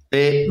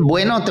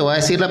Bueno, te voy a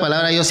decir la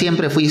palabra. Yo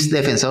siempre fui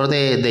defensor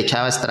de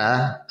Chava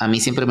Estrada. A mí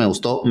siempre me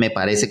gustó. Me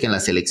parece que en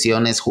las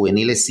selecciones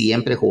juveniles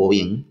siempre jugó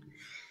bien.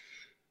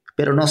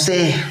 Pero no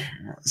sé,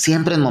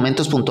 siempre en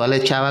momentos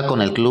puntuales Chava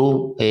con el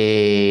club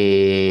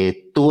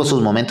tuvo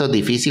sus momentos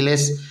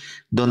difíciles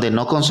donde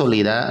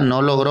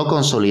no logró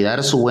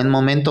consolidar su buen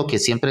momento que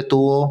siempre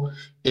tuvo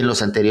en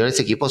los anteriores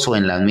equipos o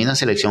en la misma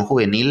selección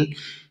juvenil,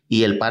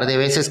 y el par de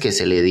veces que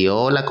se le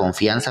dio la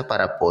confianza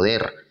para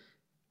poder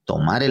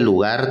tomar el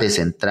lugar de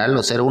central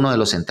o ser uno de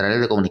los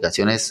centrales de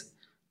comunicaciones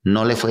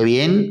no le fue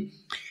bien,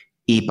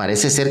 y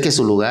parece ser que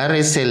su lugar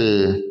es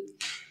el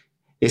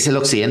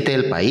occidente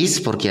del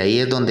país, porque ahí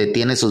es donde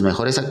tiene sus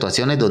mejores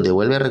actuaciones, donde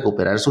vuelve a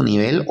recuperar su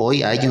nivel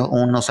hoy,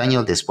 unos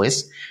años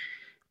después.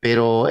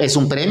 Pero es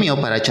un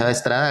premio para Chava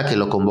Estrada que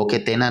lo convoque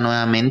Tena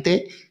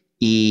nuevamente,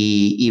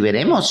 y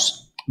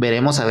veremos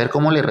a ver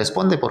cómo le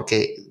responde,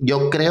 porque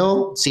yo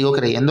sigo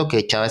creyendo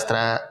que Chava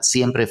Estrada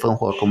siempre fue un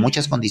jugador con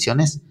muchas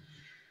condiciones,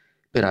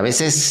 pero a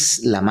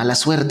veces la mala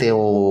suerte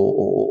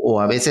o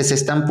a veces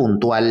es tan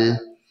puntual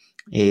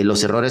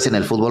los errores en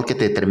el fútbol que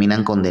te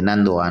terminan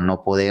condenando a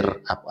no poder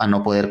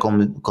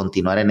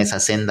continuar en esa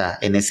senda,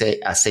 en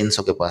ese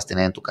ascenso que puedas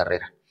tener en tu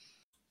carrera.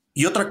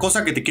 Y otra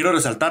cosa que te quiero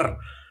resaltar,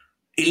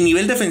 el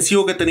nivel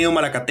defensivo que ha tenido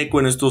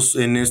Malacateco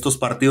en estos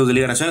partidos de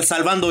Liga Nacional,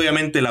 salvando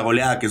obviamente la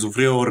goleada que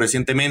sufrió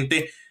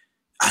recientemente,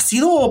 ha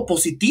sido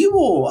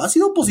positivo.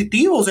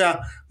 O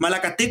sea,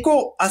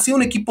 Malacateco ha sido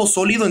un equipo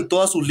sólido en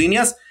todas sus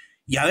líneas.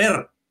 Y a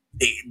ver,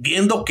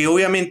 viendo que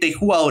obviamente hay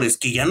jugadores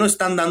que ya no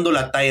están dando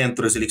la talla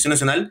dentro de selección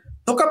nacional,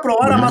 toca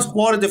probar a más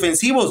jugadores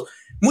defensivos.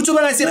 Muchos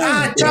van a decir,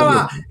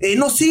 Chava,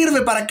 no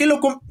sirve, ¿para qué lo...?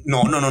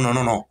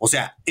 No. O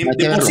sea,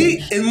 de por sí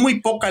es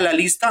muy poca la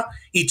lista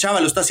y Chava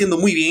lo está haciendo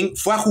muy bien.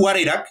 Fue a jugar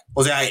a Irak,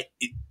 o sea,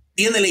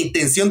 tiene la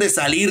intención de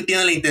salir,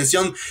 tiene la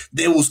intención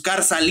de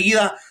buscar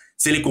salida.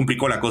 Se le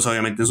complicó la cosa,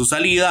 obviamente, en su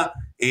salida.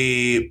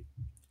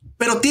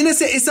 Pero tiene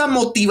esa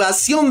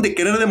motivación de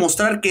querer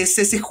demostrar que es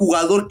ese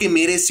jugador que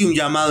merece un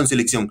llamado en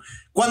selección.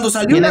 Cuando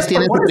salió... ¿Quiénes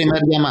tienen su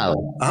primer llamado?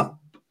 ¿Ah?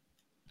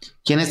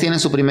 ¿Quiénes tienen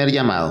su primer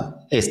llamado?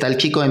 ¿Está el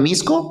chico de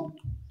Misco?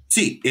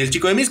 Sí, el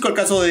chico de Misco, el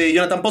caso de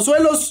Jonathan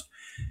Pozuelos.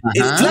 Ajá.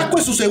 El Flaco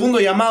es su segundo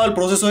llamado al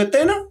proceso de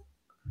Tena.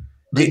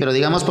 Sí, pero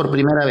digamos por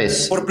primera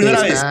vez. Por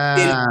primera vez.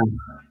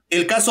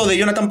 El caso de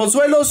Jonathan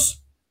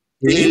Pozuelos,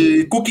 ¿sí?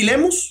 El Cookie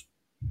Lemus,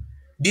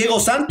 Diego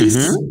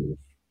Santis,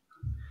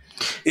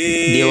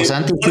 Diego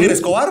Santis, Olger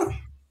Escobar.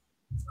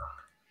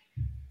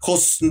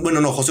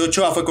 José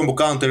Ochoa fue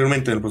convocado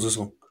anteriormente en el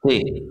proceso.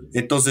 Sí.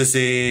 Entonces,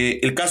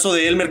 el caso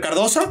de Elmer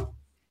Cardosa.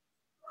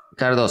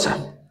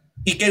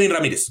 Y Kevin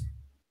Ramírez.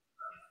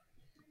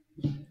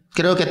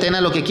 Creo que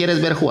Tena lo que quiere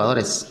es ver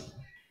jugadores.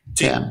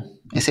 Sí. O sea,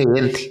 es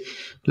evidente.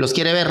 Los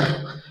quiere ver.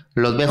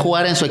 Los ve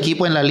jugar en su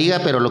equipo en la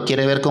liga, pero lo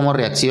quiere ver cómo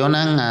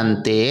reaccionan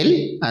ante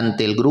él,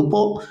 ante el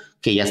grupo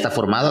que ya está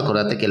formado.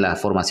 Acuérdate que la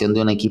formación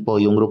de un equipo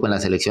y un grupo en la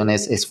selección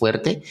es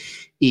fuerte.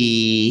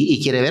 Y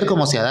quiere ver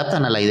cómo se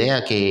adaptan a la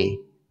idea que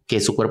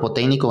su cuerpo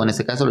técnico, en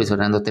este caso Luis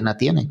Fernando Tena,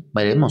 tiene.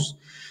 Veremos.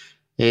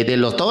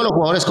 Todos los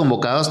jugadores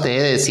convocados, te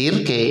he de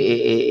decir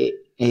que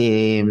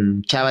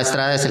Chava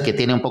Estrada es el que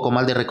tiene un poco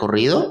más de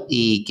recorrido,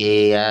 y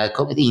que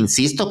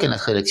insisto que en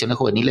las selecciones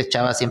juveniles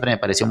Chava siempre me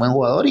pareció un buen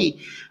jugador, y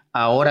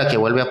ahora que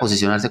vuelve a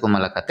posicionarse con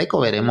Malacateco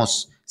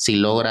veremos si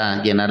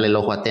logra llenarle el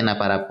ojo a Tena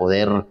para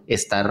poder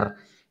estar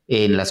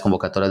en las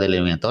convocatorias de la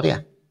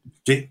eliminatoria.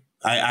 Sí,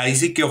 ahí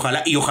sí que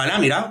ojalá,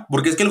 mira,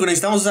 porque es que lo que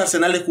necesitamos es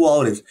arsenal de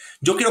jugadores.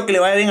 Yo quiero que le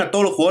vaya bien a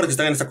todos los jugadores que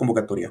están en esta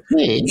convocatoria.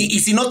 Sí. Y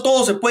si no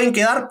todos se pueden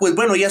quedar, pues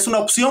bueno, ya es una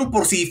opción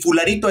por si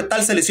fulanito de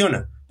tal se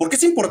lesiona. Porque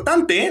es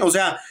importante, ¿eh? O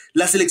sea,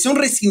 la selección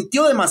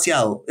resintió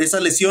demasiado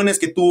esas lesiones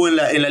que tuvo en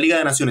la Liga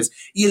de Naciones.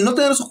 Y el no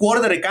tener esos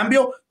jugadores de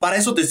recambio, para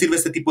eso te sirve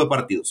este tipo de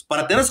partidos.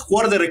 Para tener esos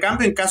jugadores de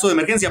recambio en caso de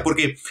emergencia.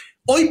 Porque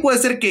hoy puede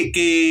ser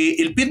que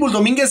el Pitbull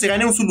Domínguez se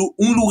gane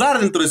un lugar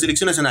dentro de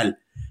selección nacional.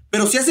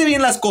 Pero si hace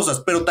bien las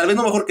cosas, pero tal vez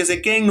no mejor que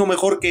Sequén, no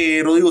mejor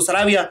que Rodrigo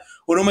Sarabia,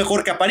 o no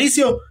mejor que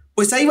Aparicio,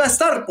 pues ahí va a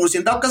estar, por si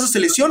en dado caso se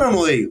lesiona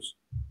uno de ellos.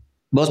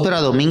 Vos, pero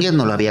a Domínguez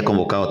no lo había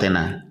convocado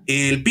Tena.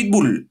 El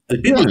Pitbull,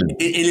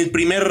 en el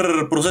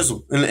primer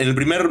proceso, en el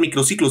primer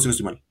microciclo, si no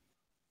estoy mal.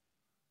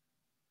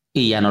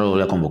 Y ya no lo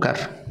volvió a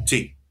convocar.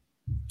 Sí.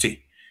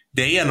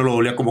 De ahí ya no lo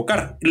volvió a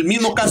convocar. El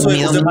mismo caso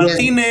de José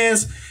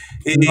Martínez.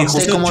 No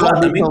sé cómo lo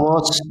has visto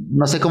vos.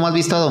 No sé cómo has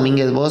visto a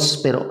Domínguez vos,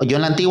 pero yo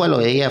en la antigua lo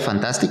veía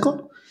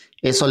fantástico.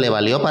 Eso le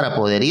valió para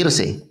poder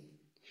irse.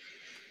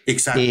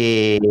 Exacto.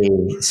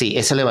 Sí,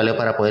 eso le valió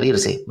para poder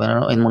irse.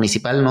 Bueno, en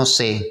Municipal no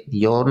sé.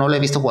 Yo no lo he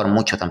visto jugar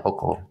mucho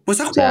tampoco.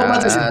 Pues ha jugado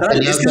más de central.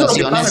 Es que es lo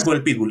que pasa con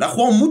el Pitbull. Ha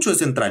jugado mucho de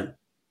central.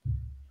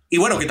 Y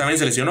bueno, que también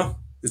se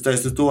lesionó.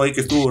 Estuvo ahí,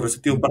 que estuvo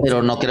receptivo.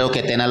 Pero no creo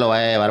que Tena lo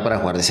vaya a llevar para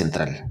jugar de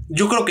central.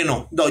 Yo creo que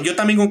no. Yo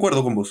también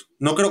concuerdo con vos.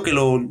 No creo que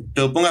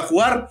te lo ponga a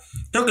jugar.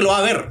 Creo que lo va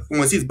a ver.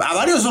 Como decís, a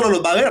varios solo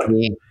los va a ver.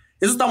 Sí.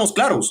 Eso estamos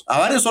claros. A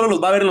varios solo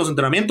los va a ver en los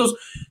entrenamientos.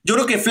 Yo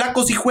creo que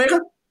Flaco sí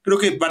juega. Creo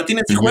que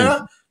Martínez sí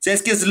juega. O sea,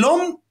 es que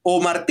Slom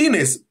o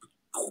Martínez,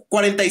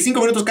 45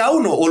 minutos cada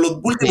uno, o los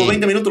últimos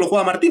 20 minutos lo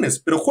juega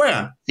Martínez, pero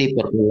juega. Sí,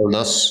 porque los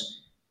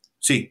dos.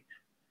 Sí.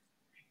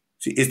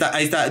 Sí,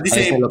 ahí está.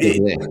 Dice, Eso es lo que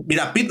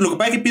mira, lo que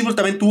pasa es que Pitbull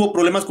también tuvo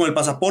problemas con el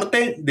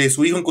pasaporte de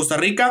su hijo en Costa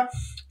Rica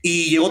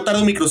y llegó tarde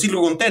a un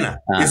microciclo con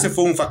Tena. Ese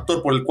fue un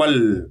factor por el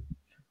cual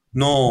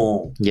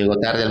no... Llegó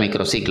tarde al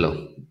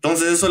microciclo.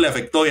 Entonces eso le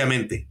afectó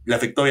obviamente.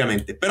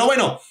 Pero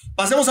bueno,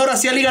 pasemos ahora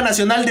sí a Liga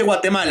Nacional de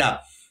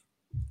Guatemala.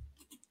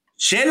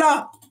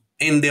 Shela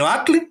en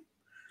debacle.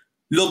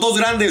 Los dos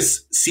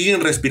grandes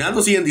siguen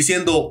respirando, siguen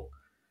diciendo,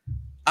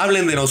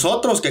 hablen de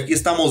nosotros, que aquí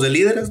estamos de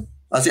líderes.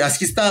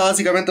 Así está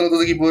básicamente los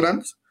dos equipos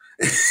grandes.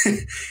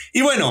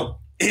 Y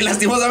bueno,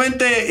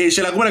 lastimosamente,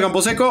 Xelajú y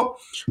Camposeco,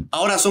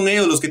 ahora son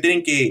ellos los que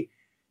tienen que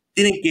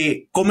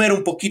comer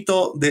un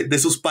poquito de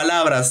sus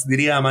palabras,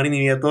 diría Marini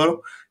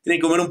Villatoro. Tienen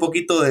que comer un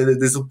poquito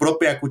de su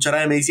propia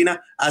cucharada de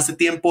medicina. Hace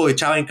tiempo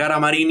echaba en cara a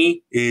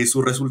Marini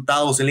sus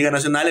resultados en Liga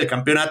Nacional, el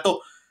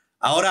campeonato.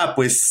 Ahora,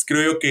 pues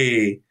creo yo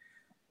que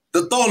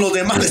todos los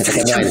demás están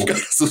echando en cara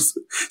sus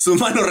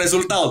malos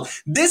resultados.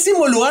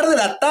 10º lugar de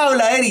la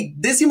tabla, Eric.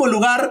 10º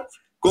lugar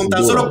con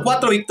tan solo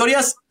 4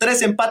 victorias,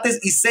 3 empates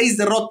y 6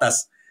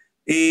 derrotas.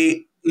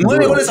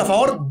 9 goles a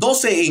favor,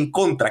 12 en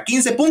contra.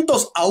 15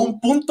 puntos a 1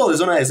 punto de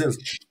zona de descenso.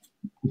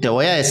 Te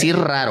voy a decir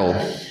raro.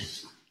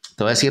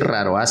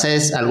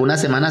 Hace algunas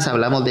semanas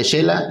hablamos de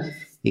Shela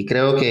y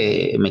creo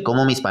que me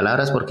como mis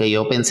palabras porque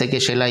yo pensé que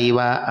Shela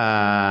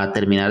iba a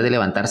terminar de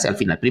levantarse al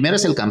final. Primero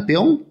es el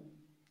campeón.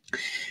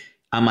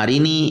 A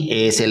Marini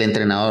es el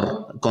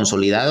entrenador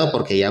consolidado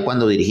porque ya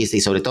cuando dirigiste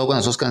y sobre todo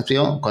cuando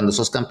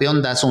sos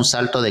campeón das un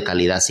salto de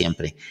calidad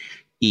siempre.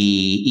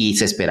 Y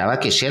se esperaba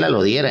que Shela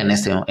lo diera en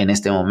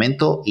este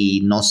momento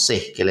y no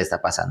sé qué le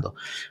está pasando.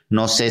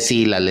 No sé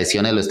si las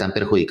lesiones lo están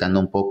perjudicando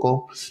un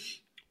poco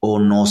o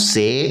no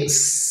sé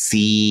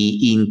si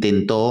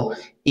intentó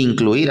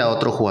incluir a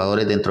otros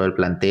jugadores dentro del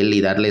plantel y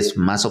darles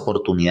más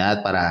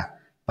oportunidad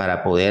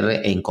para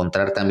poder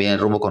encontrar también el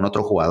rumbo con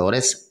otros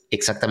jugadores.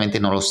 Exactamente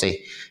no lo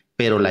sé.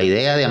 Pero la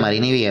idea de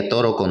Marini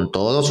Villatoro con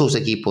todos sus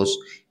equipos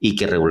y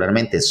que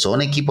regularmente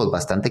son equipos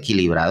bastante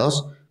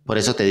equilibrados, por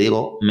eso te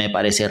digo, me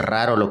parece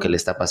raro lo que le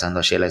está pasando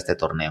a Shela este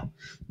torneo.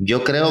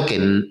 Yo creo que,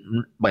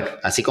 bueno,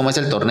 así como es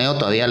el torneo,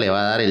 todavía le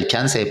va a dar el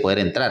chance de poder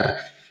entrar,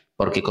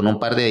 porque con un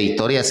par de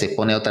victorias se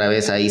pone otra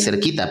vez ahí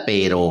cerquita,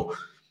 pero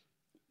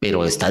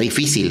está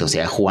difícil, o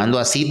sea, jugando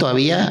así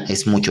todavía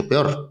es mucho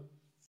peor.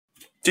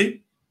 Sí.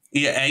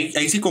 Y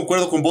ahí sí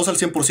concuerdo con vos al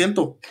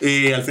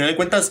 100%. Al final de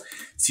cuentas,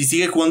 si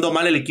sigue jugando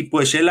mal el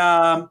equipo de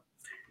Shela,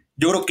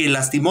 yo creo que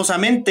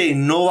lastimosamente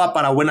no va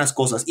para buenas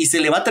cosas. Y se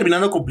le va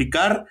terminando a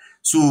complicar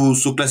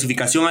su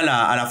clasificación a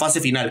la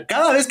fase final.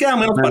 Cada vez quedan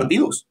menos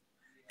partidos.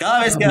 Cada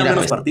vez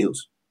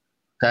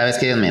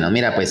quedan menos.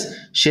 Mira, pues,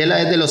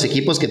 Shela es de los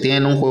equipos que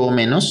tienen un juego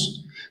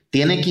menos.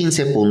 Tiene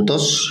 15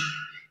 puntos.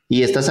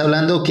 Y estás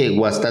hablando que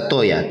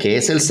Guastatoya, que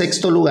es el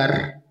 6º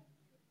lugar,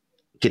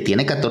 que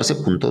tiene 14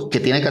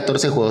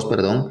 juegos,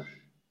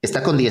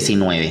 está con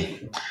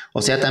 19.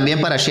 O sea, también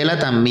para Shela,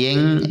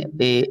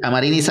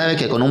 Amarini sabe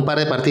que con un par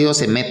de partidos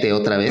se mete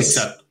otra vez.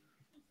 Exacto.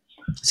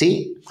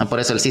 Sí, por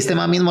eso el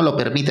sistema mismo lo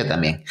permite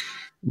también.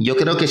 Yo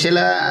creo que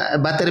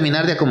Shela va a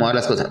terminar de acomodar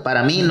las cosas.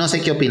 Para mí, no sé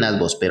qué opinas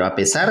vos, pero a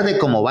pesar de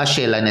cómo va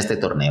Shela en este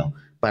torneo,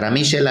 para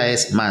mí Shela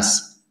es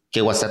más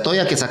que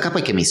Guastatoya, que Zacapa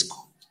y que Misco.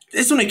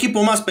 Es un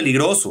equipo más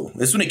peligroso.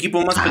 Sí.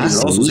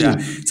 O sea,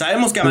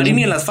 sabemos que a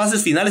Marini en las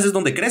fases finales es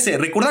donde crece.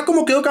 Recuerda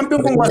cómo quedó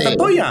campeón con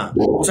Guastatoya.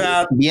 O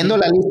sea, viendo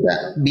la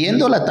lista,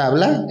 viendo la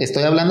tabla,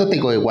 estoy hablando de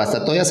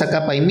Guastatoya,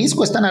 Zacapa y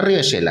Misco están arriba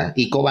de Shela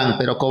y Cobán,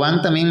 pero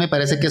Cobán también me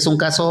parece que es un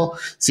caso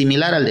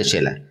similar al de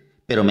Shela.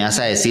 Pero me vas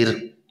a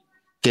decir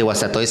que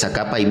Guastatoya,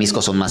 Zacapa y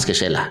Misco son más que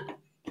Shela.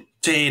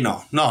 Sí,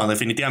 no,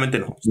 definitivamente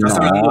no. Estás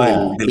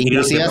hablando del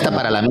inclusive hasta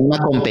para la misma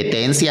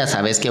competencia,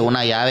 sabes que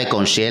una llave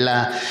con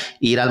Shela,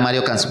 ir al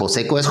Mario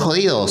Camposeco es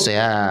jodido. O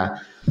sea,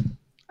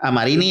 a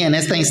Marini en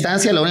esta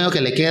instancia lo único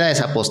que le queda es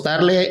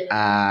apostarle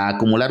a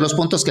acumular los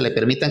puntos que le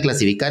permitan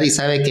clasificar y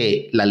sabe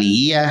que la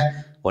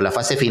liguilla o la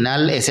fase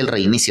final es el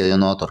reinicio de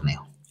un nuevo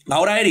torneo.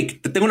 Ahora,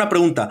 Eric, te tengo una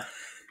pregunta.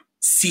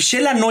 Si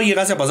Shela no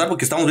llegase a pasar,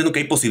 porque estamos viendo que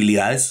hay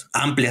posibilidades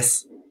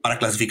amplias para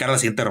clasificar a la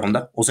siguiente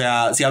ronda, o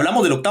sea, si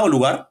hablamos del 8º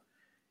lugar,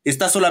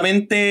 está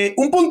solamente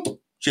 1 punto,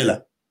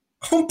 Shela.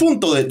 1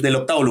 punto del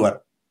 8º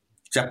lugar.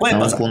 O sea, puede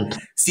pasar.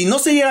 Si no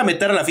se llega a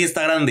meter a la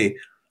fiesta grande,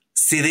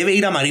 ¿se debe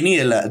ir a Marini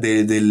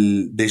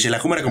de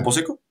Xelajú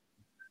Camposeco?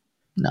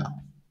 No.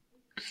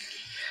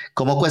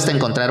 ¿Cómo cuesta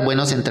encontrar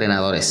buenos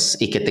entrenadores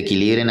y que te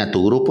equilibren a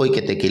tu grupo y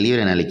que te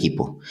equilibren al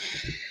equipo?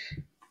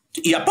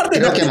 Y aparte,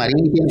 creo que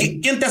Marini tiene,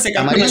 ¿quién te hace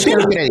campeón? Marini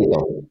tiene el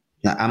crédito.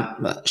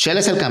 Shela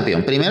es el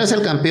campeón. Primero es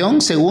el campeón.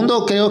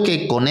 Segundo, creo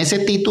que con ese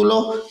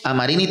título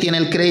Amarini tiene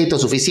el crédito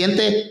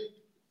suficiente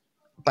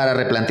para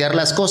replantear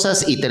las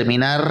cosas y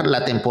terminar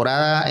la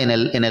temporada en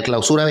el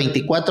clausura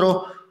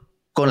 24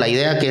 con la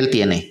idea que él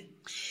tiene.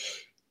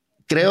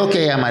 Creo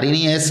que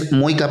Amarini es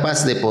muy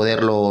capaz de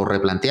poderlo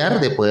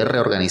replantear, de poder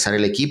reorganizar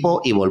el equipo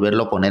y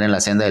volverlo a poner en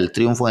la senda del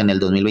triunfo en el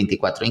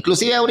 2024.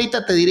 Inclusive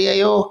ahorita te diría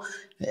yo,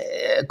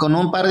 con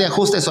un par de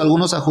ajustes o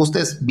algunos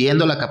ajustes,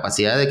 viendo la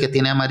capacidad de que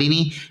tiene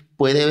Amarini,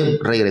 puede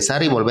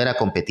regresar y volver a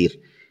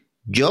competir.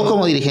 Yo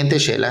como dirigente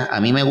Shela,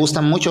 a mí me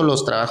gustan mucho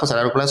los trabajos a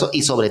largo plazo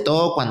y sobre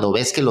todo cuando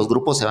ves que los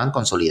grupos se van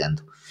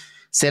consolidando.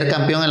 Ser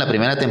campeón en la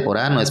primera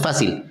temporada no es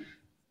fácil.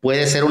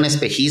 Puede ser un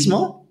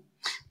espejismo,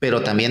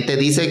 pero también te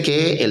dice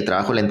que el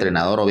trabajo del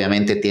entrenador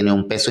obviamente tiene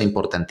un peso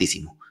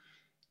importantísimo.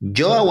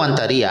 Yo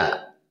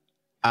aguantaría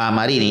a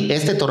Marini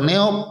este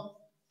torneo,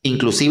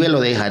 inclusive lo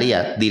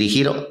dejaría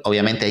dirigir,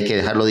 obviamente hay que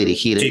dejarlo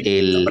dirigir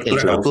el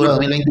Clausura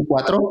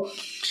 2024,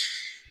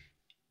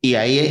 y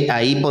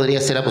ahí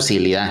podría ser la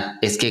posibilidad.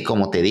 Es que,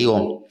 como te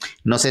digo,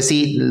 no sé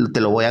si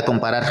te lo voy a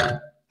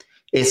comparar.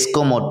 Es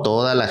como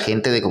toda la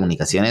gente de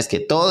comunicaciones que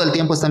todo el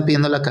tiempo están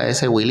pidiendo la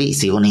cabeza de Willy y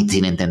sigo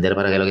sin entender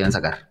para qué lo quieren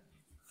sacar.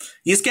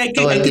 Y es que hay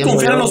que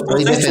confiar en los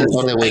procesos.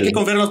 Hay que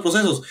confiar en los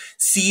procesos.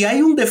 Si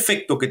hay un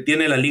defecto que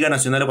tiene la Liga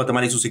Nacional de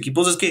Guatemala y sus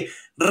equipos es que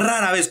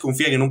rara vez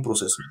confían en un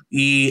proceso.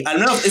 Y al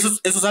menos eso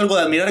es algo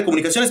de admirar de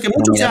comunicaciones, que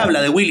mucho se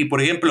habla de Willy,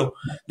 por ejemplo,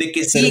 de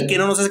que sí, que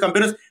no nos hace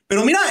campeones.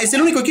 Pero mira, es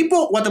el único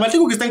equipo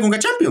guatemalteco que está en Conca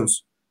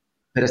Champions.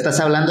 Pero estás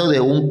hablando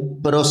de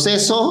un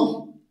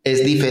proceso,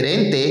 es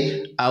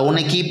diferente a un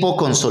equipo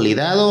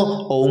consolidado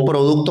o un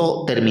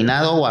producto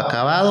terminado o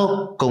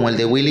acabado como el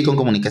de Willy con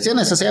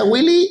comunicaciones. O sea,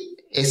 Willy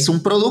es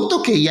un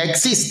producto que ya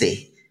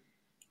existe.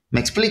 ¿Me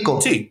explico?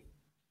 Sí.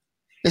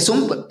 Es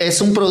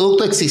un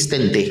producto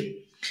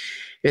existente.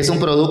 Es un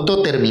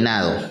producto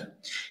terminado,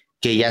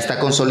 que ya está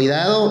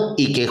consolidado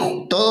y que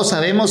todos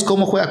sabemos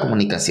cómo juega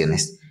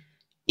comunicaciones.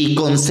 Y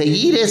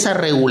conseguir esa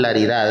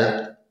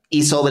regularidad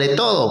y sobre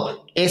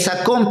todo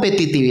esa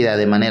competitividad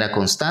de manera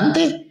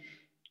constante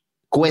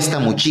cuesta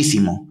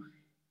muchísimo.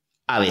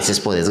 A veces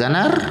puedes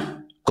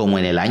ganar, como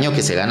en el año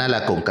que se gana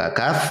la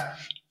CONCACAF,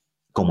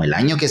 como el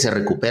año que se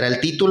recupera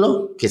el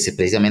título, que es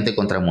precisamente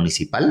contra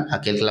Municipal,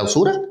 aquel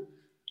Clausura,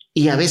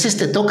 y a veces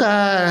te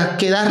toca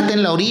quedarte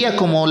en la orilla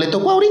como le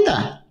tocó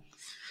ahorita,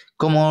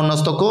 como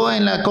nos tocó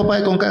en la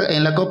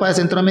Copa de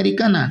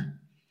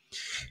Centroamericana.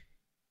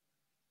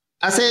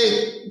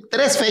 Hace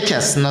 3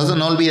 fechas,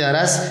 no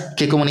olvidarás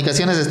que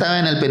Comunicaciones estaba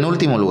en el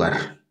penúltimo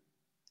lugar.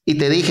 Y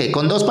te dije,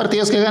 con 2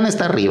 partidos que gana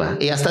está arriba,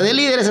 y hasta de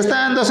líderes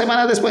estaban 2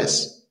 semanas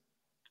después.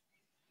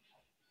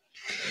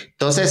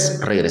 Entonces,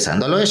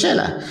 regresando a lo de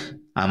Shela,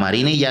 a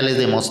Marini ya les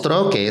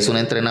demostró que es un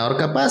entrenador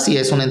capaz y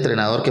es un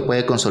entrenador que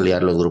puede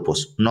consolidar los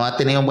grupos. No ha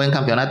tenido un buen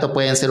campeonato,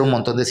 pueden ser un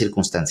montón de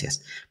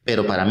circunstancias,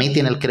 pero para mí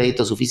tiene el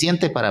crédito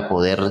suficiente para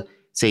poder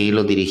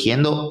seguirlos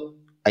dirigiendo.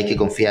 Hay que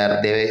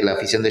confiar, debe la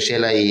afición de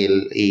Shela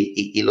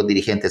y los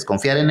dirigentes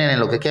confiar en él en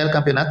lo que queda del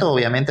campeonato.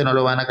 Obviamente no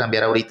lo van a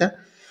cambiar ahorita,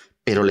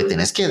 pero le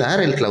tenés que dar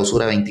el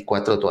Clausura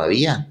 24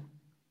 todavía.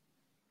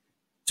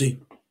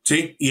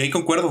 Sí, y ahí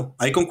concuerdo,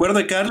 hay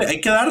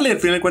que darle al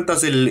final de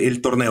cuentas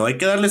el torneo, hay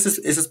que darle esa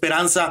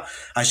esperanza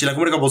a Shela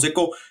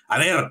Camposeco. A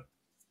ver,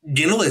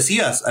 bien lo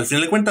decías, al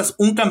final de cuentas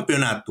un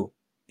campeonato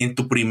en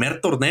tu primer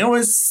torneo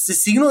es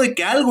signo de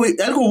que algo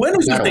bueno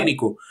es el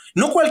técnico.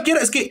 No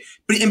cualquiera, es que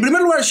en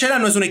primer lugar Shela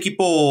no es un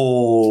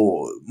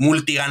equipo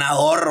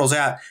multiganador, o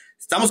sea,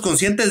 estamos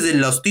conscientes de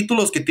los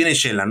títulos que tiene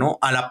Shela, ¿no?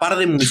 A la par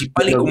de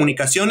Municipal y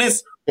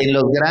Comunicaciones. En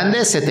los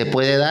grandes se te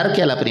puede dar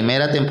que a la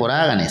primera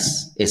temporada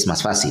ganes. Es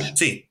más fácil.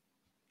 Sí,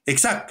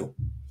 exacto.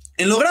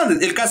 En los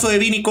grandes, el caso de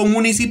Vini con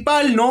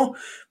Municipal, ¿no?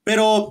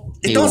 Pero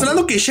estamos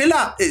hablando que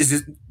Shela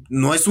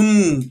no es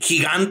un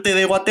gigante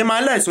de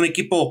Guatemala, es un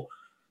equipo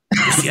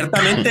que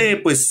ciertamente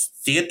pues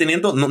sigue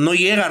teniendo, no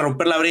llega a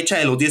romper la brecha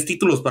de los 10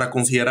 títulos para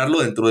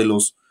considerarlo dentro de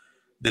los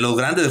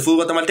grandes del fútbol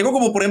guatemalteco,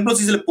 como por ejemplo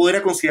si se le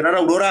podría considerar a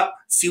Aurora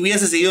si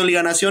hubiese seguido en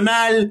Liga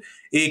Nacional,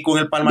 con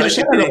el palmarés.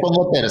 Yo a Shela lo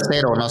pongo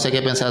tercero, no sé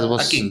qué pensás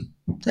vos. ¿A quién?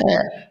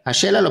 A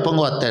Shela lo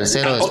pongo a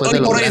tercero después de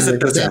los grandes. Es el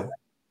tercero.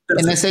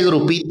 En ese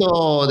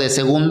grupito de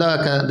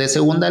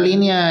segunda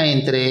línea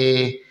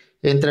entre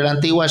la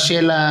antigua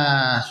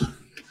Shela,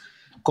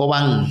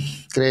 Cobán,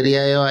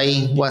 creería yo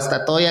ahí,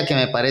 Guastatoya, que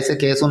me parece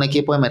que es un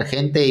equipo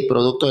emergente y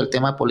producto del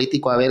tema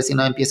político, a ver si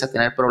no empieza a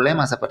tener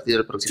problemas a partir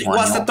del próximo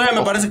año. Guastatoya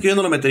me parece que yo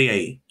no lo metería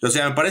ahí. O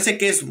sea, me parece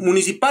que es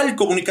Municipal,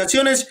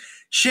 Comunicaciones,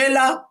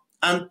 Shela,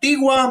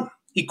 Antigua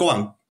y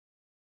Cobán.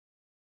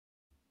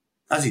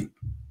 Así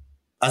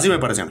me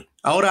parece a mí.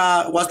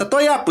 Ahora,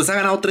 Guastatoya, pues ha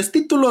ganado 3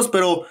 títulos,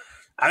 pero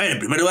a ver, en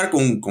primer lugar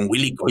con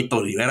Willy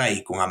Coito Rivera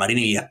y con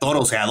Amarini Villatoro,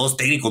 o sea, 2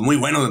 técnicos muy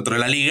buenos dentro de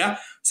la liga.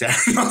 O sea,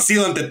 no han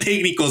sido ante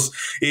técnicos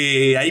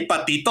ahí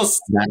patitos,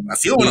 ha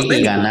sido buenos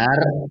técnicos.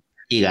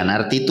 Y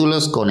ganar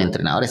títulos con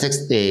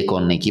entrenadores,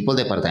 con equipos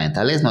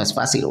departamentales no es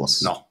fácil,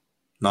 vos.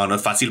 No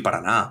es fácil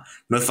para nada.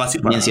 No es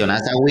fácil para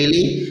mencionas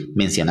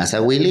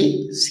a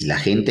Willy, si la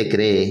gente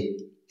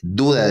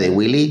duda de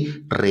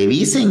Willy,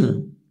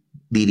 revisen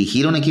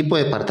dirigir un equipo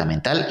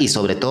departamental y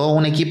sobre todo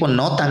un equipo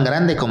no tan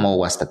grande como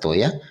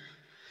Guastatoya,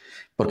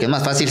 porque es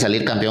más fácil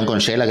salir campeón con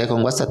Shela que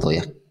con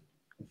Guastatoya.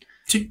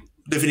 Sí,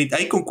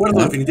 ahí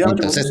concuerdo,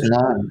 definitivamente. Entonces,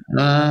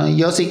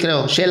 yo sí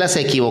creo, Shela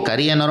se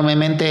equivocaría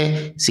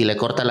enormemente si le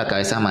corta la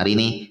cabeza a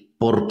Marini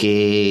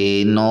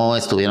porque no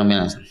estuvieron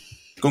bien.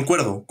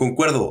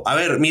 Concuerdo. A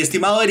ver, mi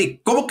estimado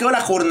Eric, ¿cómo quedó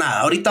la jornada?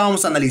 Ahorita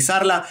vamos a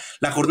analizarla.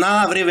 La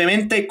jornada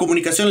brevemente.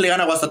 Comunicación le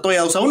gana a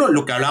Guastatoya 2-1,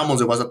 lo que hablábamos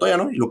de Guastatoya,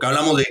 ¿no? Y lo que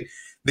hablamos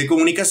de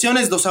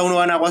Comunicaciones, 2-1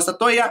 gana a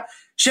Guastatoya.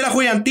 Shela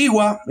juega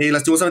Antigua,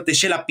 lastimosamente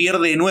Shela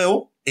pierde de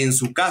nuevo en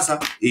su casa,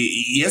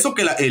 y eso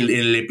que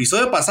el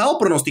episodio pasado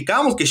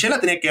pronosticábamos que Shela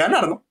tenía que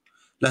ganar, ¿no?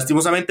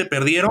 Lastimosamente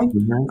perdieron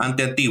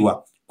ante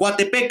Antigua.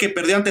 Coatepeque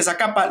perdió ante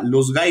Zacapa,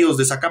 los gallos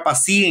de Zacapa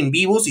siguen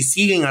vivos y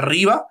siguen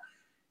arriba.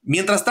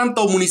 Mientras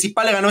tanto,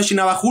 Municipal le ganó a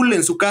Chinabajul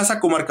en su casa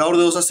con marcador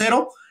de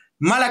 2-0.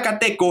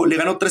 Malacateco le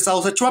ganó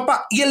 3-2 a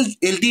Chuapa, y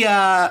el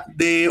día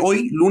de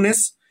hoy,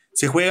 lunes,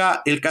 se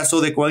juega el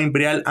caso de Cobán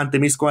Imperial ante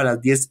Misco a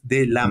las 10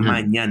 de la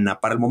mañana.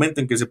 Para el momento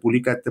en que se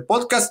publica este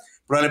podcast,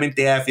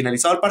 probablemente haya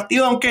finalizado el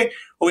partido, aunque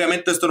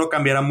obviamente esto no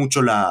cambiará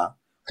mucho la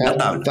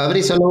tabla.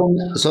 Fabri,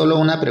 solo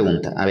una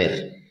pregunta. A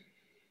ver,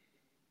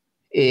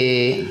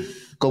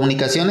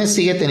 ¿Comunicaciones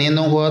sigue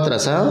teniendo un juego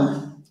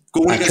atrasado?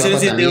 Comunicaciones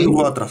sigue teniendo un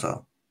juego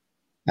atrasado.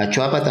 ¿A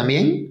Chuapa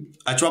también?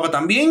 A Chuapa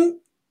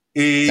también.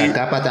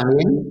 Zacapa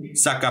también.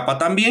 Zacapa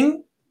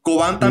también.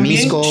 Cobán también.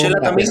 Misco, Shela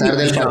también. A pesar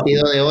del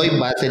partido de hoy,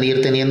 va a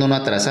seguir teniendo uno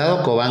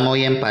atrasado. Cobán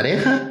hoy en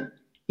pareja.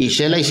 Y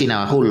Shela y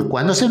Chinabajul.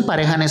 ¿Cuándo se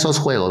emparejan esos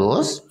juegos,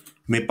 vos?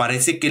 Me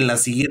parece que en la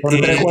siguiente.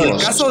 El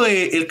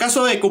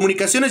caso de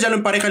Comunicaciones ya lo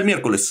empareja el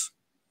miércoles.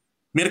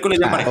 Miércoles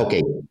ya empareja.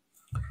 Okay.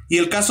 Y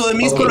el caso de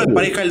Misco lo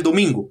empareja el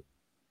domingo.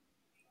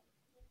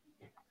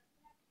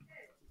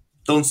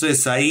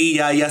 Entonces ahí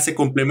ya se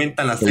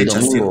complementan las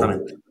fechas,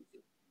 ciertamente.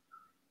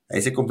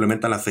 Ahí se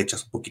complementan las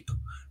fechas un poquito.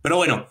 Pero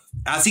bueno,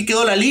 así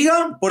quedó la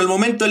liga. Por el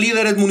momento el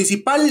líder es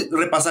Municipal.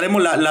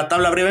 Repasaremos la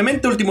tabla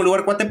brevemente. Último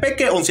lugar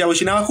Coatepeque, 11º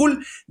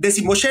Chinabajul,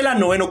 10º Shela,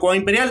 9º Cobán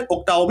Imperial,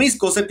 8º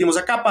Misco, 7º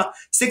Zacapa,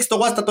 6º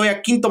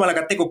Guastatoya, 5º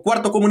Malacateco,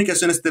 4º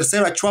Comunicaciones,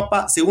 3º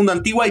Achuapa, 2º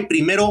Antigua y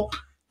 1º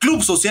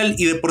Club Social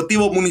y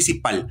Deportivo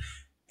Municipal.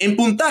 En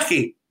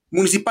puntaje,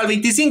 Municipal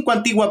 25,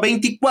 Antigua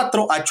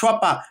 24,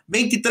 Achuapa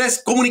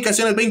 23,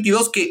 Comunicaciones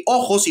 22, que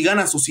ojo, si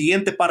ganan su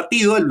siguiente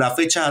partido, en la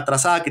fecha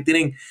atrasada que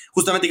tienen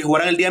justamente que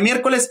jugarán el día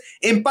miércoles,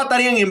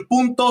 empatarían en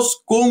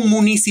puntos con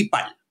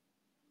Municipal.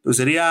 Entonces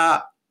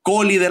sería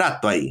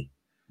coliderato ahí.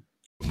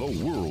 The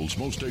world's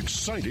most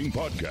exciting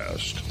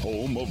podcast,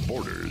 home of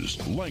borders,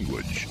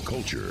 language,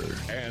 culture.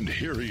 And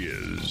here he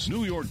is,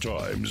 New York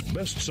Times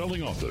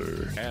best-selling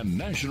author and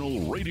National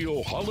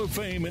Radio Hall of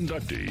Fame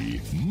inductee,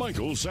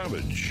 Michael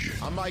Savage.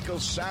 I'm Michael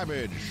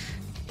Savage,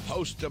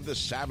 host of the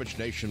Savage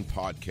Nation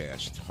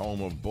podcast,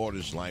 home of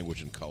borders,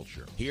 language, and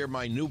culture. Hear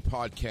my new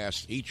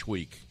podcast each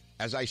week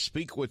as I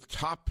speak with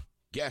top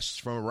guests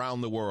from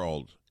around the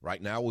world.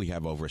 Right now we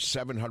have over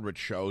 700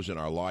 shows in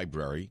our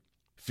library,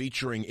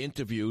 featuring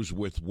interviews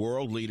with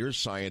world leaders,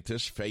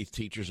 scientists, faith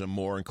teachers, and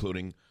more,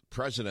 including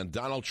President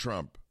Donald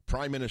Trump,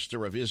 Prime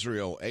Minister of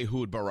Israel,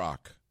 Ehud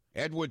Barak,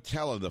 Edward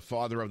Teller, the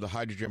father of the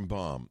hydrogen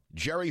bomb,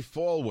 Jerry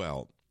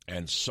Falwell,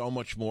 and so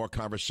much more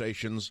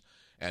conversations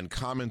and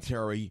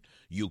commentary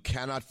you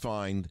cannot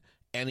find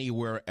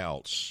anywhere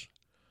else.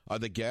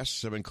 Other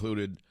guests have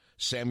included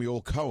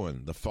Samuel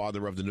Cohen, the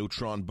father of the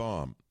neutron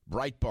bomb,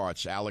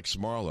 Breitbart's Alex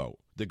Marlowe,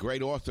 the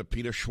great author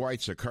Peter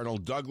Schweitzer, Colonel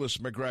Douglas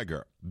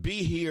McGregor.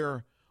 Be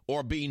here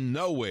or be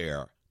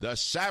nowhere. The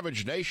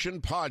Savage Nation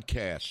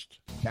Podcast.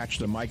 Catch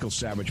the Michael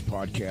Savage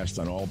Podcast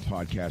on all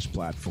podcast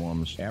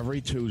platforms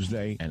every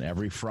Tuesday and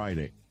every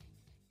Friday.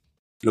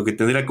 Lo que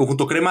tendrá el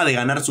conjunto crema de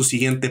ganar su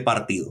siguiente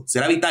partido.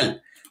 Será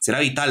vital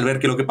ver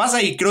qué es lo que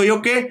pasa, y creo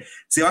yo que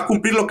se va a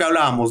cumplir lo que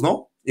hablábamos,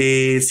 ¿no?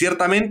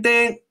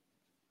 Ciertamente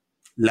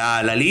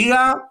la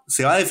liga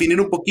se va a definir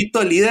un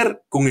poquito el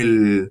líder con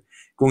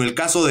el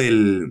caso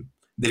del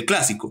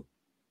clásico.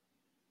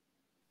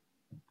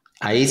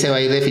 Ahí se va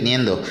a ir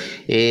definiendo.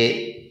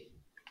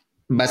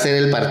 Va a ser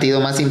el partido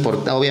más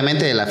importante,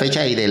 obviamente, de la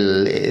fecha, y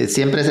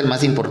siempre es el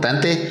más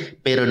importante,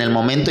 pero en el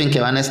momento en que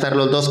van a estar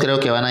los dos, creo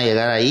que van a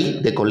llegar ahí,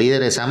 de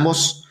colíderes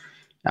ambos,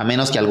 a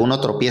menos que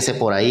alguno tropiece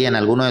por ahí en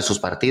alguno de sus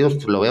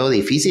partidos. Lo veo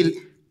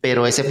difícil,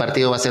 pero ese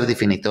partido va a ser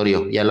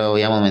definitorio. Ya lo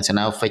habíamos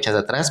mencionado fechas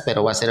atrás,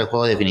 pero va a ser el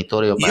juego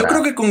definitorio. Yo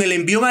creo que con el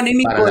envío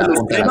anímico de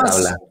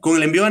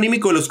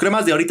los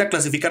cremas, de ahorita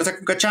clasificarse a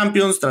Conca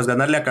Champions tras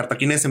ganarle a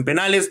Cartaginés en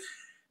penales,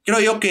 creo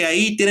yo que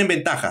ahí tienen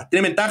ventaja,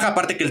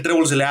 aparte que el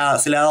trébol se le ha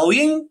dado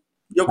bien.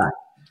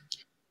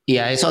 Y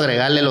a eso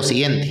agregarle lo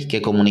siguiente,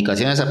 que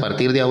Comunicaciones a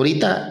partir de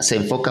ahorita se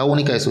enfoca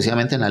única y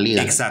exclusivamente en la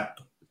liga.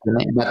 Exacto.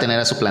 Va a tener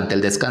a su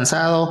plantel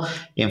descansado,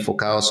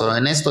 enfocado solo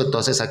en esto.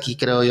 Entonces aquí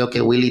creo yo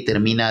que Willy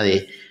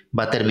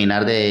va a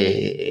terminar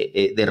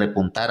de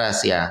repuntar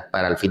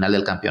para el final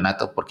del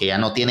campeonato, porque ya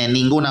no tiene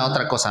ninguna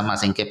otra cosa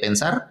más en qué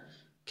pensar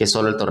que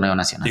solo el torneo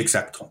nacional.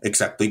 Exacto.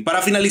 Y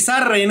para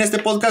finalizar en este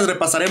podcast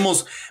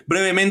repasaremos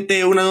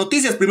brevemente unas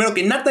noticias. Primero,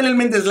 que Nathaniel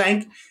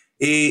Mendes-Lang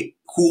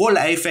jugó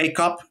la FA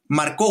Cup,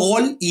 marcó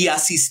gol y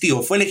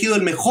asistió. Fue elegido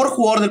el mejor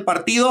jugador del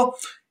partido.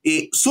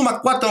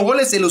 Suma 4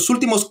 goles en los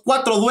últimos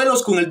 4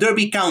 duelos con el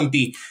Derby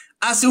County.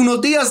 Hace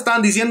unos días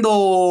estaban diciendo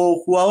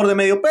jugador de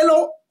medio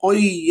pelo.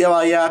 Hoy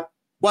lleva ya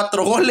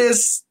 4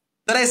 goles,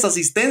 3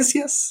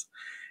 asistencias.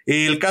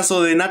 El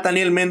caso de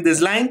Nathaniel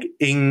Mendes-Lang,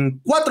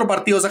 en 4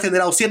 partidos ha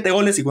generado 7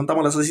 goles y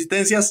contamos las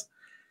asistencias.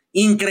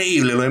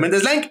 Increíble lo de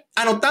Mendes-Lang,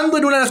 anotando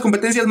en una de las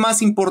competencias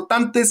más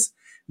importantes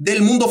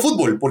del mundo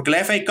fútbol, porque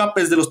la FA Cup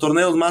es de los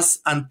torneos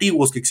más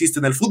antiguos que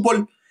existen en el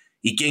fútbol,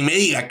 Y quien me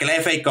diga que la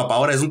FA Cup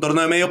ahora es un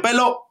torneo de medio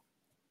pelo,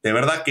 de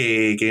verdad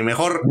que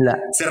mejor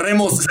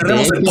cerremos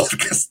el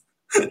podcast.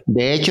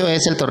 De hecho,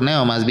 es el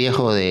torneo más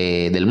viejo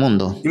del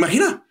mundo.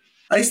 Imagina,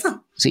 ahí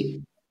está.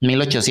 Sí,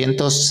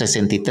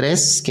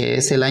 1863, que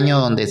es el año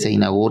donde se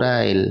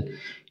inaugura el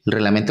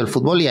reglamento del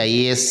fútbol, y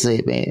ahí es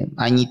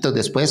añitos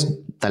después,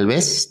 tal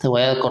vez, te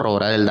voy a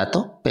corroborar el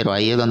dato, pero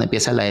ahí es donde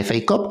empieza la FA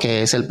Cup,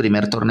 que es el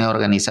primer torneo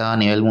organizado a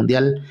nivel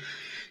mundial,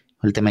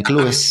 el tema de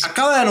clubes.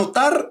 Acaba de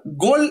anotar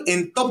gol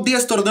en top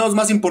 10 torneos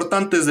más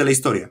importantes de la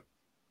historia.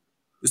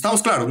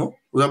 Estamos claros, ¿no?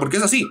 O sea, porque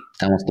es así.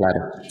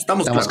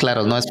 Estamos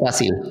claros, no es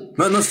fácil.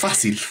 No es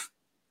fácil.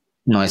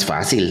 No es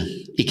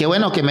fácil. Y qué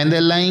bueno que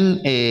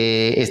Mendelein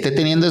esté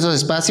teniendo esos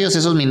espacios,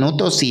 esos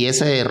minutos y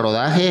ese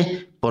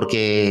rodaje,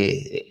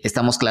 porque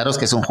estamos claros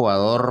que es un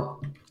jugador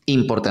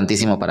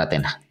importantísimo para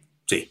Atena.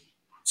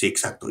 Sí,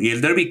 exacto. Y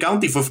el Derby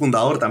County fue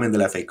fundador también de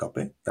la FA Cup,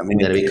 ¿eh? También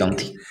Derby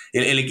County.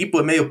 El equipo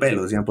de medio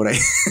pelo, decían por ahí.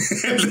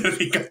 El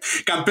Derby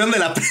campeón de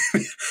la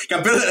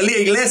liga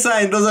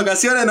inglesa en 2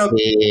 ocasiones, ¿no?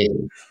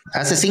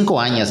 Hace 5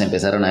 años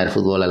empezaron a ver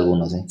fútbol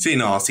algunos, ¿eh?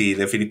 Sí,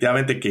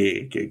 definitivamente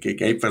que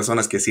hay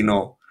personas que sí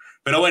no.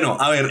 Pero bueno,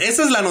 a ver,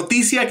 esa es la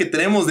noticia que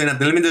tenemos de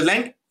Nathaniel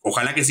Mendez-Laing.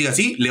 Ojalá que siga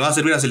así, le va a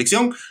servir a la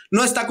selección.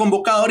 No está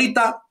convocado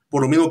ahorita,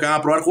 por lo mismo que van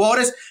a probar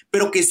jugadores,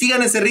 pero que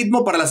sigan ese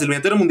ritmo para las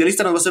eliminatorias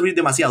mundialistas nos va a servir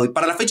demasiado. Y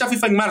para la fecha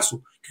FIFA en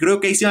marzo, creo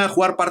que ahí se van a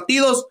jugar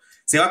partidos,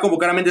 se va a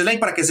convocar a Mendez-Laing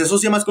para que se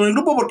asocie más con el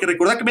grupo, porque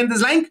recordad que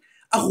Mendez-Laing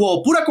ha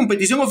jugado pura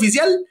competición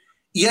oficial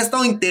y ha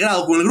estado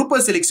integrado con el grupo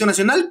de selección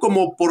nacional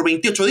como por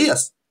 28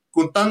 días,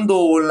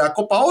 contando la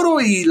Copa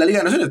Oro y la Liga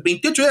de Naciones.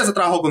 28 días ha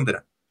trabajado con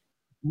Tena.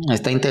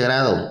 Está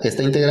integrado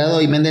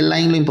y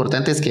Mendez-Laing, lo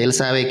importante es que él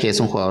sabe que es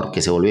un jugador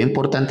que se volvió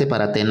importante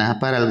para Atena,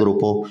 para el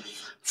grupo,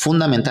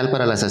 fundamental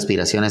para las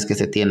aspiraciones que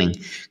se tienen.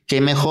 Qué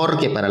mejor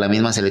que para la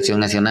misma selección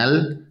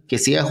nacional, que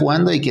siga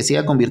jugando y que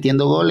siga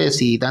convirtiendo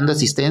goles y dando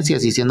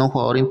asistencias y siendo un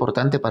jugador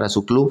importante para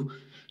su club,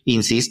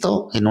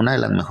 insisto, en una de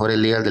las mejores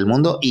ligas del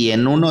mundo y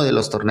en uno de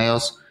los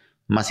torneos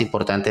más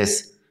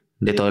importantes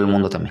de todo el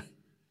mundo también.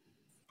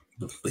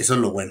 Eso es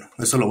lo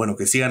bueno,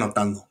 que siga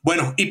anotando.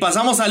 Bueno, y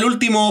pasamos al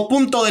último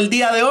punto del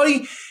día de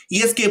hoy,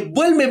 y es que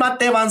vuelve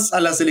Matt Evans a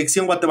la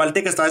selección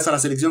guatemalteca, esta vez a la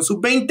selección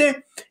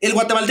sub-20. El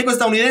guatemalteco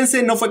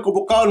estadounidense no fue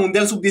convocado al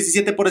Mundial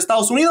sub-17 por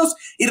Estados Unidos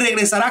y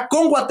regresará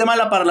con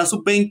Guatemala para la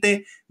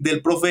sub-20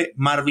 del profe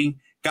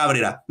Marvin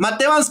Cabrera.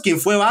 Matt Evans, quien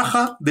fue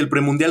baja del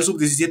premundial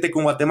sub-17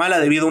 con Guatemala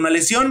debido a una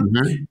lesión,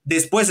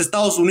 después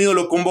Estados Unidos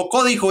lo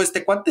convocó, dijo,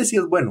 este cuate sí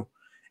es bueno,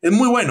 es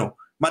muy bueno.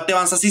 Matt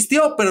Evans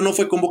asistió, pero no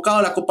fue convocado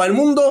a la Copa del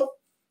Mundo.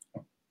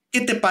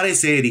 ¿Qué te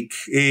parece, Eric?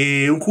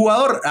 Un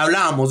jugador,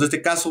 hablábamos de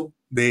este caso,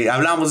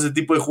 hablábamos de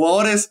este tipo de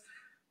jugadores.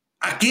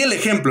 Aquí el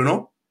ejemplo,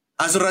 ¿no?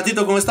 Hace un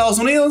ratito con Estados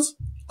Unidos,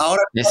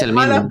 ahora con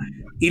Guatemala, el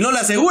mismo. Y no le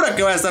asegura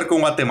que vaya a estar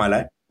con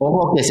Guatemala, ¿eh?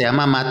 Ojo que se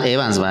llama Matt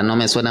Evans, ¿va? No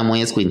me suena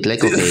muy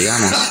escuintleco que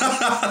digamos.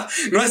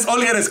 No es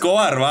Olger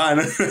Escobar, ¿va?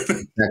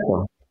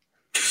 Exacto.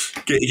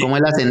 Como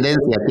es la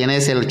ascendencia,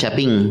 tienes el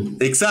chapín.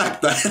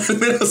 Exacto, al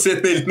menos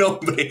en el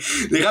nombre.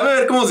 Déjame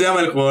ver cómo se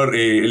llama el jugador,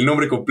 el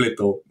nombre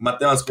completo.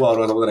 Mateo Evans, jugador,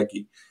 vamos a poner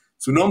aquí.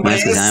 Su nombre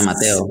es... Se llama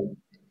Mateo.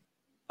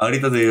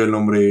 Ahorita te digo el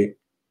nombre.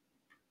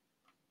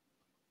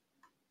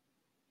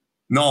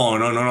 No,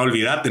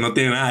 olvídate, no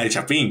tiene nada de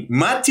chapín.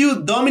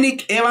 Matthew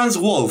Dominic Evans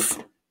Wolf.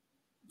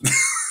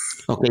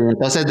 Ok,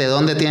 entonces, ¿de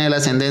dónde tiene la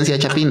ascendencia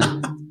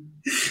chapina?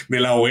 De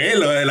la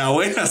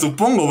abuela,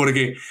 supongo,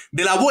 porque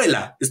de la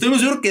abuela, estoy muy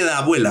seguro que de la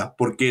abuela,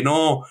 porque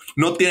no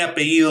tiene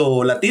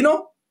apellido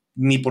latino,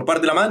 ni por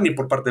parte de la madre, ni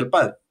por parte del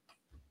padre.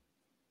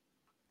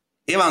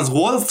 Evans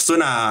Wolf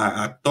suena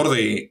a actor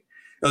de...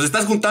 Nos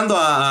estás juntando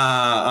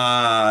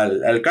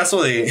al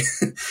caso de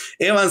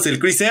Evans, el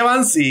Chris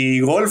Evans,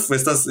 y Wolf,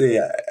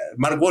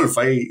 Mark Wolf,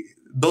 hay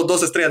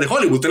dos estrellas de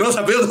Hollywood, tenemos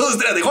apellidos 2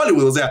 estrellas de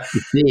Hollywood, o sea.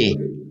 Sí,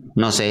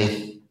 no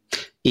sé.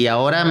 Y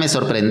ahora me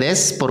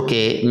sorprendes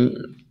porque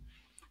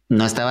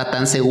no estaba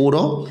tan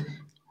seguro.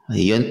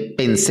 Yo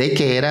pensé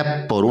que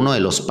era por uno de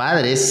los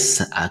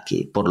padres,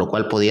 por lo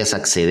cual podías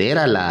acceder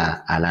a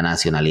la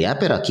nacionalidad,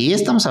 pero aquí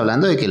estamos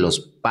hablando de que los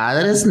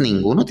padres,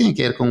 ninguno tiene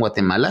que ver con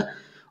Guatemala,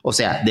 o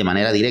sea, de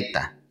manera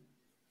directa.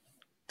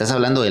 Estás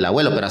hablando del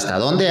abuelo, pero ¿hasta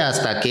dónde?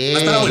 ¿Hasta qué?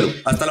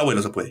 Hasta el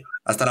abuelo se puede.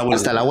 Hasta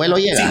el abuelo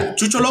llega. Sí,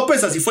 Chucho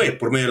López así fue,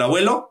 por medio del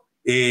abuelo.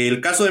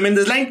 El caso de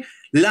Mendez-Laing,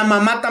 la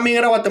mamá también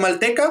era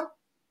guatemalteca,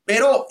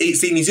 pero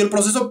se inició el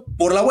proceso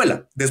por la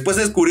abuela. Después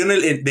se descubrió en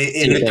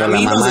el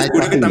camino, se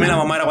descubrió que también la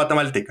mamá era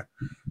guatemalteca,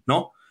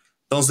 ¿no?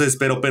 Entonces,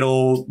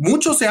 pero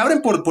muchos se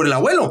abren por el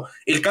abuelo.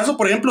 El caso,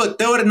 por ejemplo, de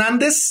Teo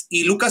Hernández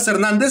y Lucas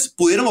Hernández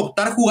pudieron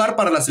optar jugar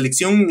para la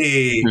selección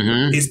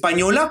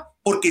española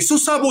porque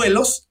sus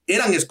abuelos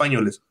eran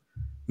españoles,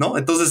 ¿no?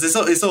 Entonces,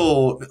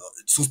 eso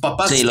sus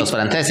papás... Sí, los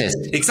franceses.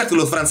 Exacto,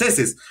 los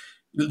franceses.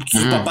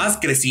 Sus papás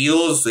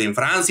crecidos en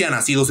Francia,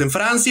 nacidos en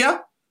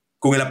Francia,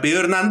 con el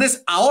apellido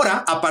Hernández,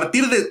 ahora, a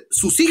partir de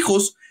sus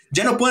hijos,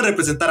 ya no pueden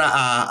representar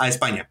a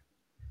España,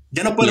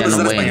 Ya no pueden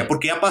representar a España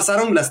porque ya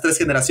pasaron las 3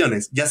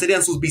 generaciones. Ya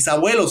serían sus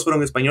bisabuelos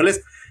fueron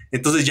españoles.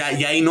 Entonces ya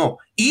ahí no.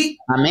 Y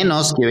a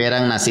menos que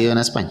hubieran nacido en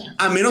España.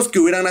 A menos que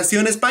hubieran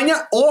nacido en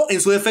España o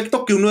en su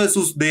defecto que uno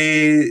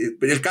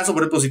el caso,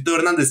 por ejemplo, si Teo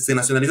Hernández se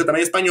nacionaliza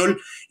también español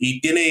y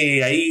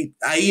tiene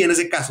ahí en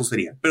ese caso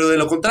sería. Pero de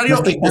lo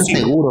contrario,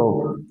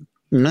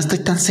 no estoy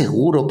tan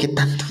seguro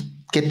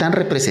qué tan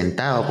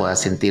representado puedas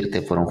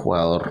sentirte por un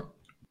jugador.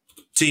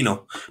 Sí,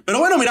 no. Pero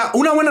bueno, mira,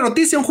 una buena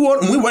noticia, un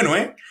jugador muy bueno,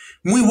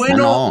 muy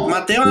bueno.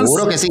 Mateo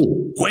seguro que sí.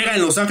 Juega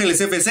en Los Ángeles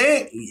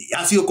FC,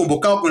 ha sido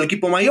convocado con el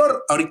equipo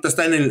mayor, ahorita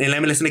está en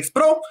la MLS Next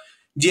Pro,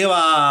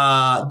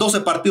 lleva 12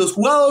 partidos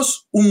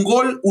jugados, un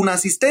gol, una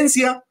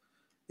asistencia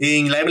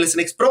en la MLS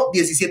Next Pro,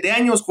 17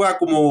 años, juega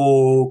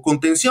como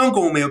contención,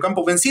 como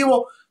mediocampo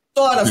ofensivo,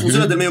 todas las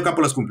funciones del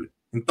mediocampo las cumple.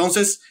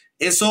 Entonces,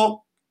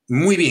 eso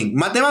muy bien.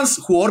 Matt Evans,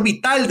 jugador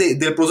vital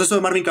del proceso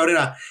de Marvin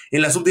Cabrera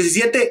en la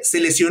sub-17, se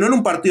lesionó en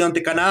un partido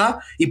ante Canadá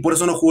y por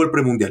eso no jugó el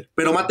premundial.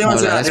 Pero Matt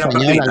Evans era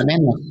español al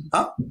menos.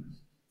 ¿Ah?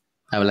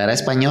 Hablará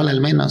español al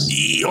menos.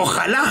 Y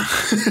ojalá.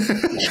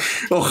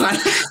 Ojalá.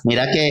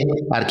 Mira que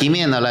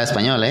Arquímedes no habla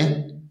español,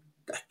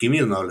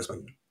 Arquímedes no habla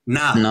español.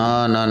 Nada.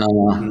 No.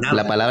 Nada.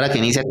 La palabra que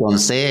inicia con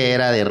C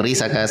era de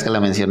risa cada vez que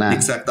la mencionaba.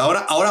 Exacto.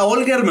 Ahora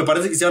Olger me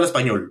parece que sí habla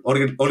español.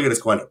 Olger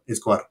Escobar,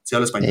 sí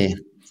habla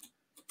español.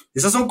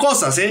 Esas son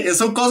cosas,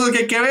 son cosas que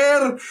hay que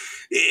ver.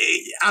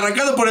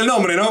 Arrancando por el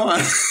nombre, ¿no?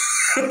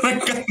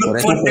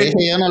 Por eso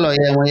yo no lo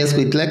oía muy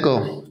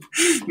escuitleco.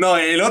 No,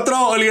 el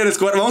otro Olger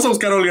Escobar. Vamos a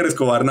buscar a Olger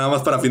Escobar, nada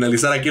más para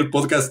finalizar aquí el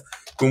podcast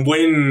con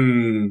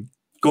buen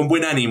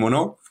ánimo,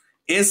 ¿no?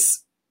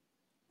 Es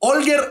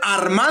Olger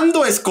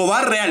Armando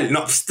Escobar Real.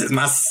 No, este es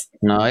más.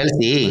 No, él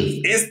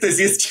sí. Este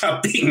sí es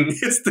Chapín.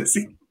 Este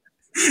sí.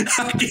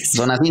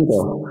 Zona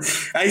 5.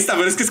 Ahí está,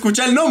 pero es que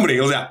escucha el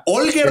nombre. O sea,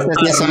 Olger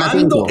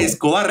Armando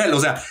Escobar Real. O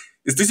sea,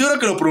 estoy seguro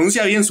que lo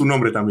pronuncia bien su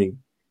nombre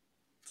también.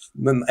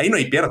 Ahí no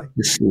hay pierde.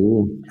 Sí.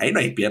 Ahí no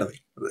hay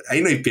pierde.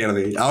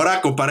 Ahora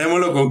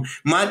comparémoslo con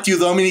Matthew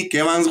Dominic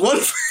Evans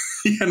Wolf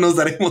y ya nos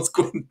daremos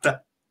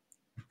cuenta.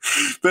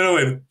 Pero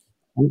bueno.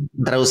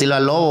 Traducirlo a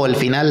Lobo, el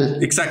final.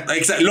 Exacto.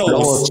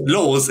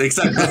 Lobos,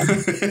 exacto.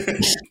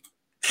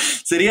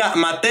 Sería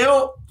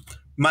Mateo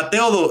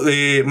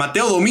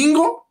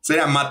Domingo.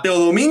 Sería Mateo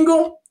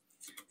Domingo.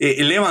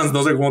 El Evans,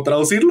 no sé cómo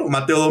traducirlo.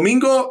 Mateo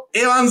Domingo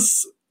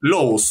Evans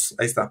Lobos,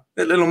 ahí está.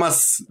 Es lo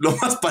más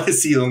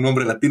parecido a un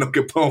nombre latino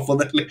que podemos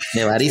ponerle.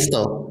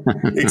 Evaristo.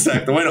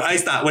 Exacto, bueno, ahí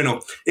está. Bueno,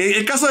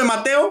 el caso de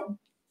Mateo,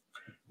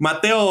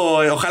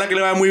 ojalá que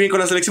le vaya muy bien con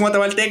la selección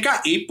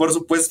guatemalteca y por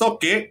supuesto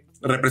que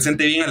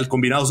represente bien al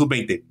combinado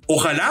sub-20.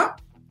 Ojalá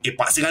que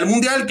pasen al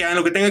mundial, que hagan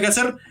lo que tengan que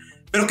hacer,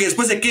 pero que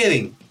después se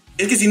queden.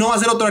 Es que si no va a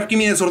ser otro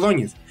Arquímedes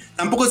Ordóñez.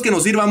 Tampoco es que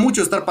nos sirva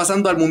mucho estar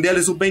pasando al mundial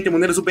de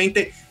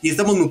sub-20 y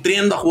estamos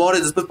nutriendo a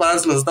jugadores después para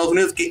darse a los Estados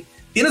Unidos, que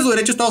tiene su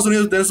derecho Estados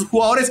Unidos de tener sus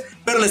jugadores,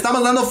 pero le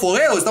estamos dando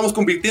fogueo, estamos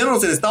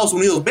convirtiéndonos en Estados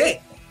Unidos B,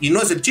 y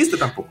no es el chiste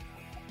tampoco.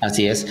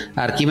 Así es.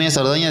 Arquímedes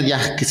Ordóñez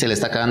ya que se le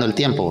está acabando el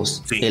tiempo.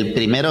 Sí. El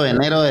 1 de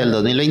enero del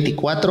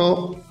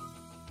 2024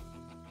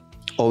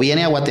 o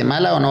viene a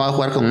Guatemala o no va a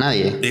jugar con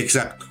nadie.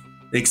 Exacto.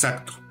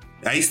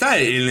 Ahí está,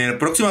 en la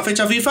próxima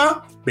fecha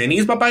FIFA,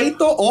 venís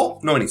papadito o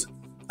no venís.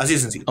 Así de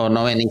sencillo. O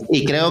no venís.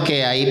 Y creo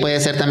que ahí puede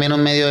ser también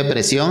un medio de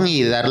presión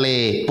y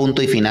darle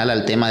punto y final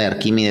al tema de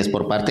Arquímedes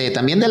por parte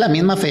también de la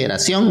misma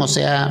federación. O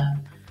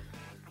sea,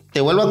 te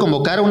vuelvo a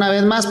convocar una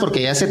vez más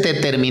porque ya se te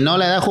terminó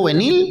la edad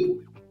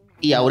juvenil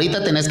y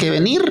ahorita tenés que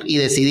venir y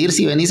decidir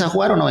si venís a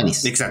jugar o no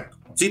venís. Exacto.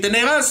 Si te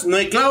negas, no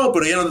hay clavo,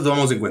 pero ya no te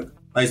tomamos en cuenta.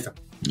 Ahí está.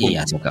 Y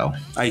ya se acabó.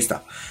 Ahí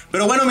está.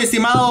 Pero bueno, mi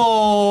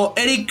estimado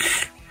Eric,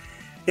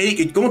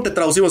 ¿cómo te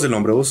traducimos el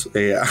nombre vos?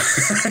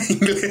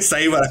 Inglés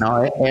ahí para.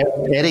 No,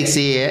 Eric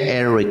sí,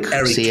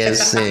 Eric. Sí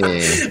es.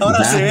 Ahora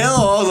Acevedo,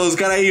 vamos a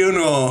buscar ahí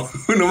uno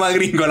más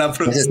gringo a la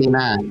próxima. Ese sí,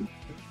 nada.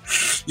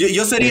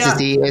 Yo sería.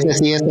 Ese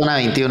sí es zona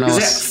 21. Yo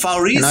sería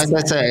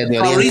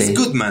Fabrice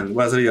Goodman.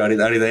 Voy a ser yo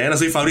ahorita. Ya no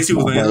soy Fabricio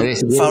Goodman.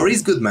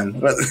 Fabrice Goodman.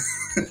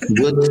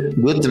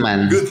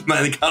 Goodman.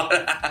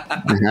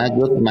 Ajá,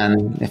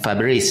 Goodman.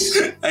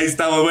 Fabrice. Ahí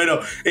estamos.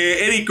 Bueno,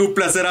 Eric, un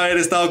placer haber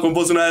estado con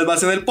vos una vez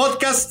más en el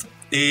podcast.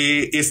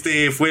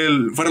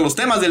 Fueron los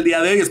temas del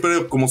día de hoy.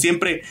 Espero, como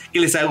siempre, que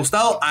les haya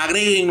gustado.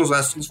 Agréguenos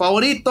a sus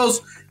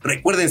favoritos.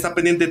 Recuerden estar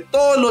pendiente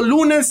todos los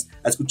lunes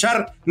a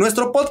escuchar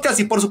nuestro podcast.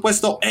 Y por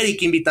supuesto,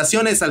 Eric,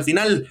 invitaciones al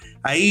final.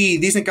 Ahí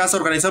dicen que vas a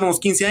organizar unos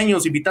 15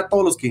 años. Invita a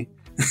todos los que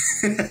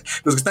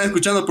están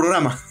escuchando el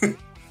programa.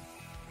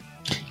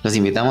 Los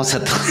invitamos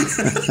a todos.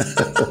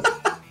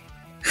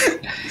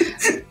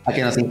 A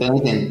que nos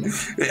sintonicen.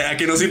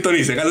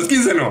 A los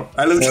 15 no.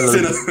 A los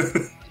 15 no.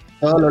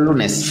 Todos los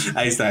lunes.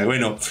 Ahí está,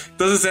 bueno.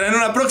 Entonces será en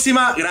una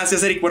próxima.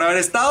 Gracias, Eric, por haber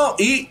estado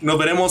y nos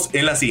veremos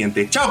en la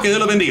siguiente. Chao, que Dios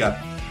los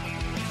bendiga.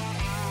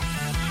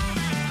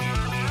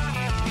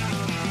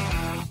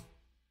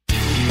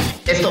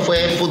 Esto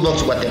fue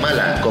Footbox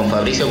Guatemala con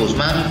Fabricio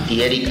Guzmán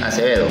y Eric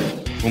Acevedo.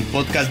 un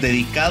podcast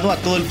dedicado a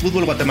todo el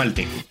fútbol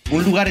guatemalteco.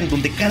 Un lugar en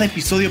donde cada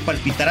episodio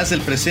palpitarás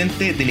el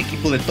presente del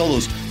equipo de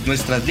todos,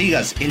 nuestras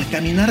ligas, el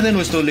caminar de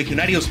nuestros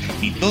legionarios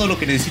y todo lo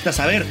que necesitas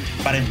saber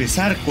para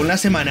empezar con la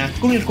semana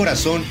con el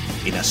corazón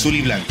en azul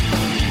y blanco.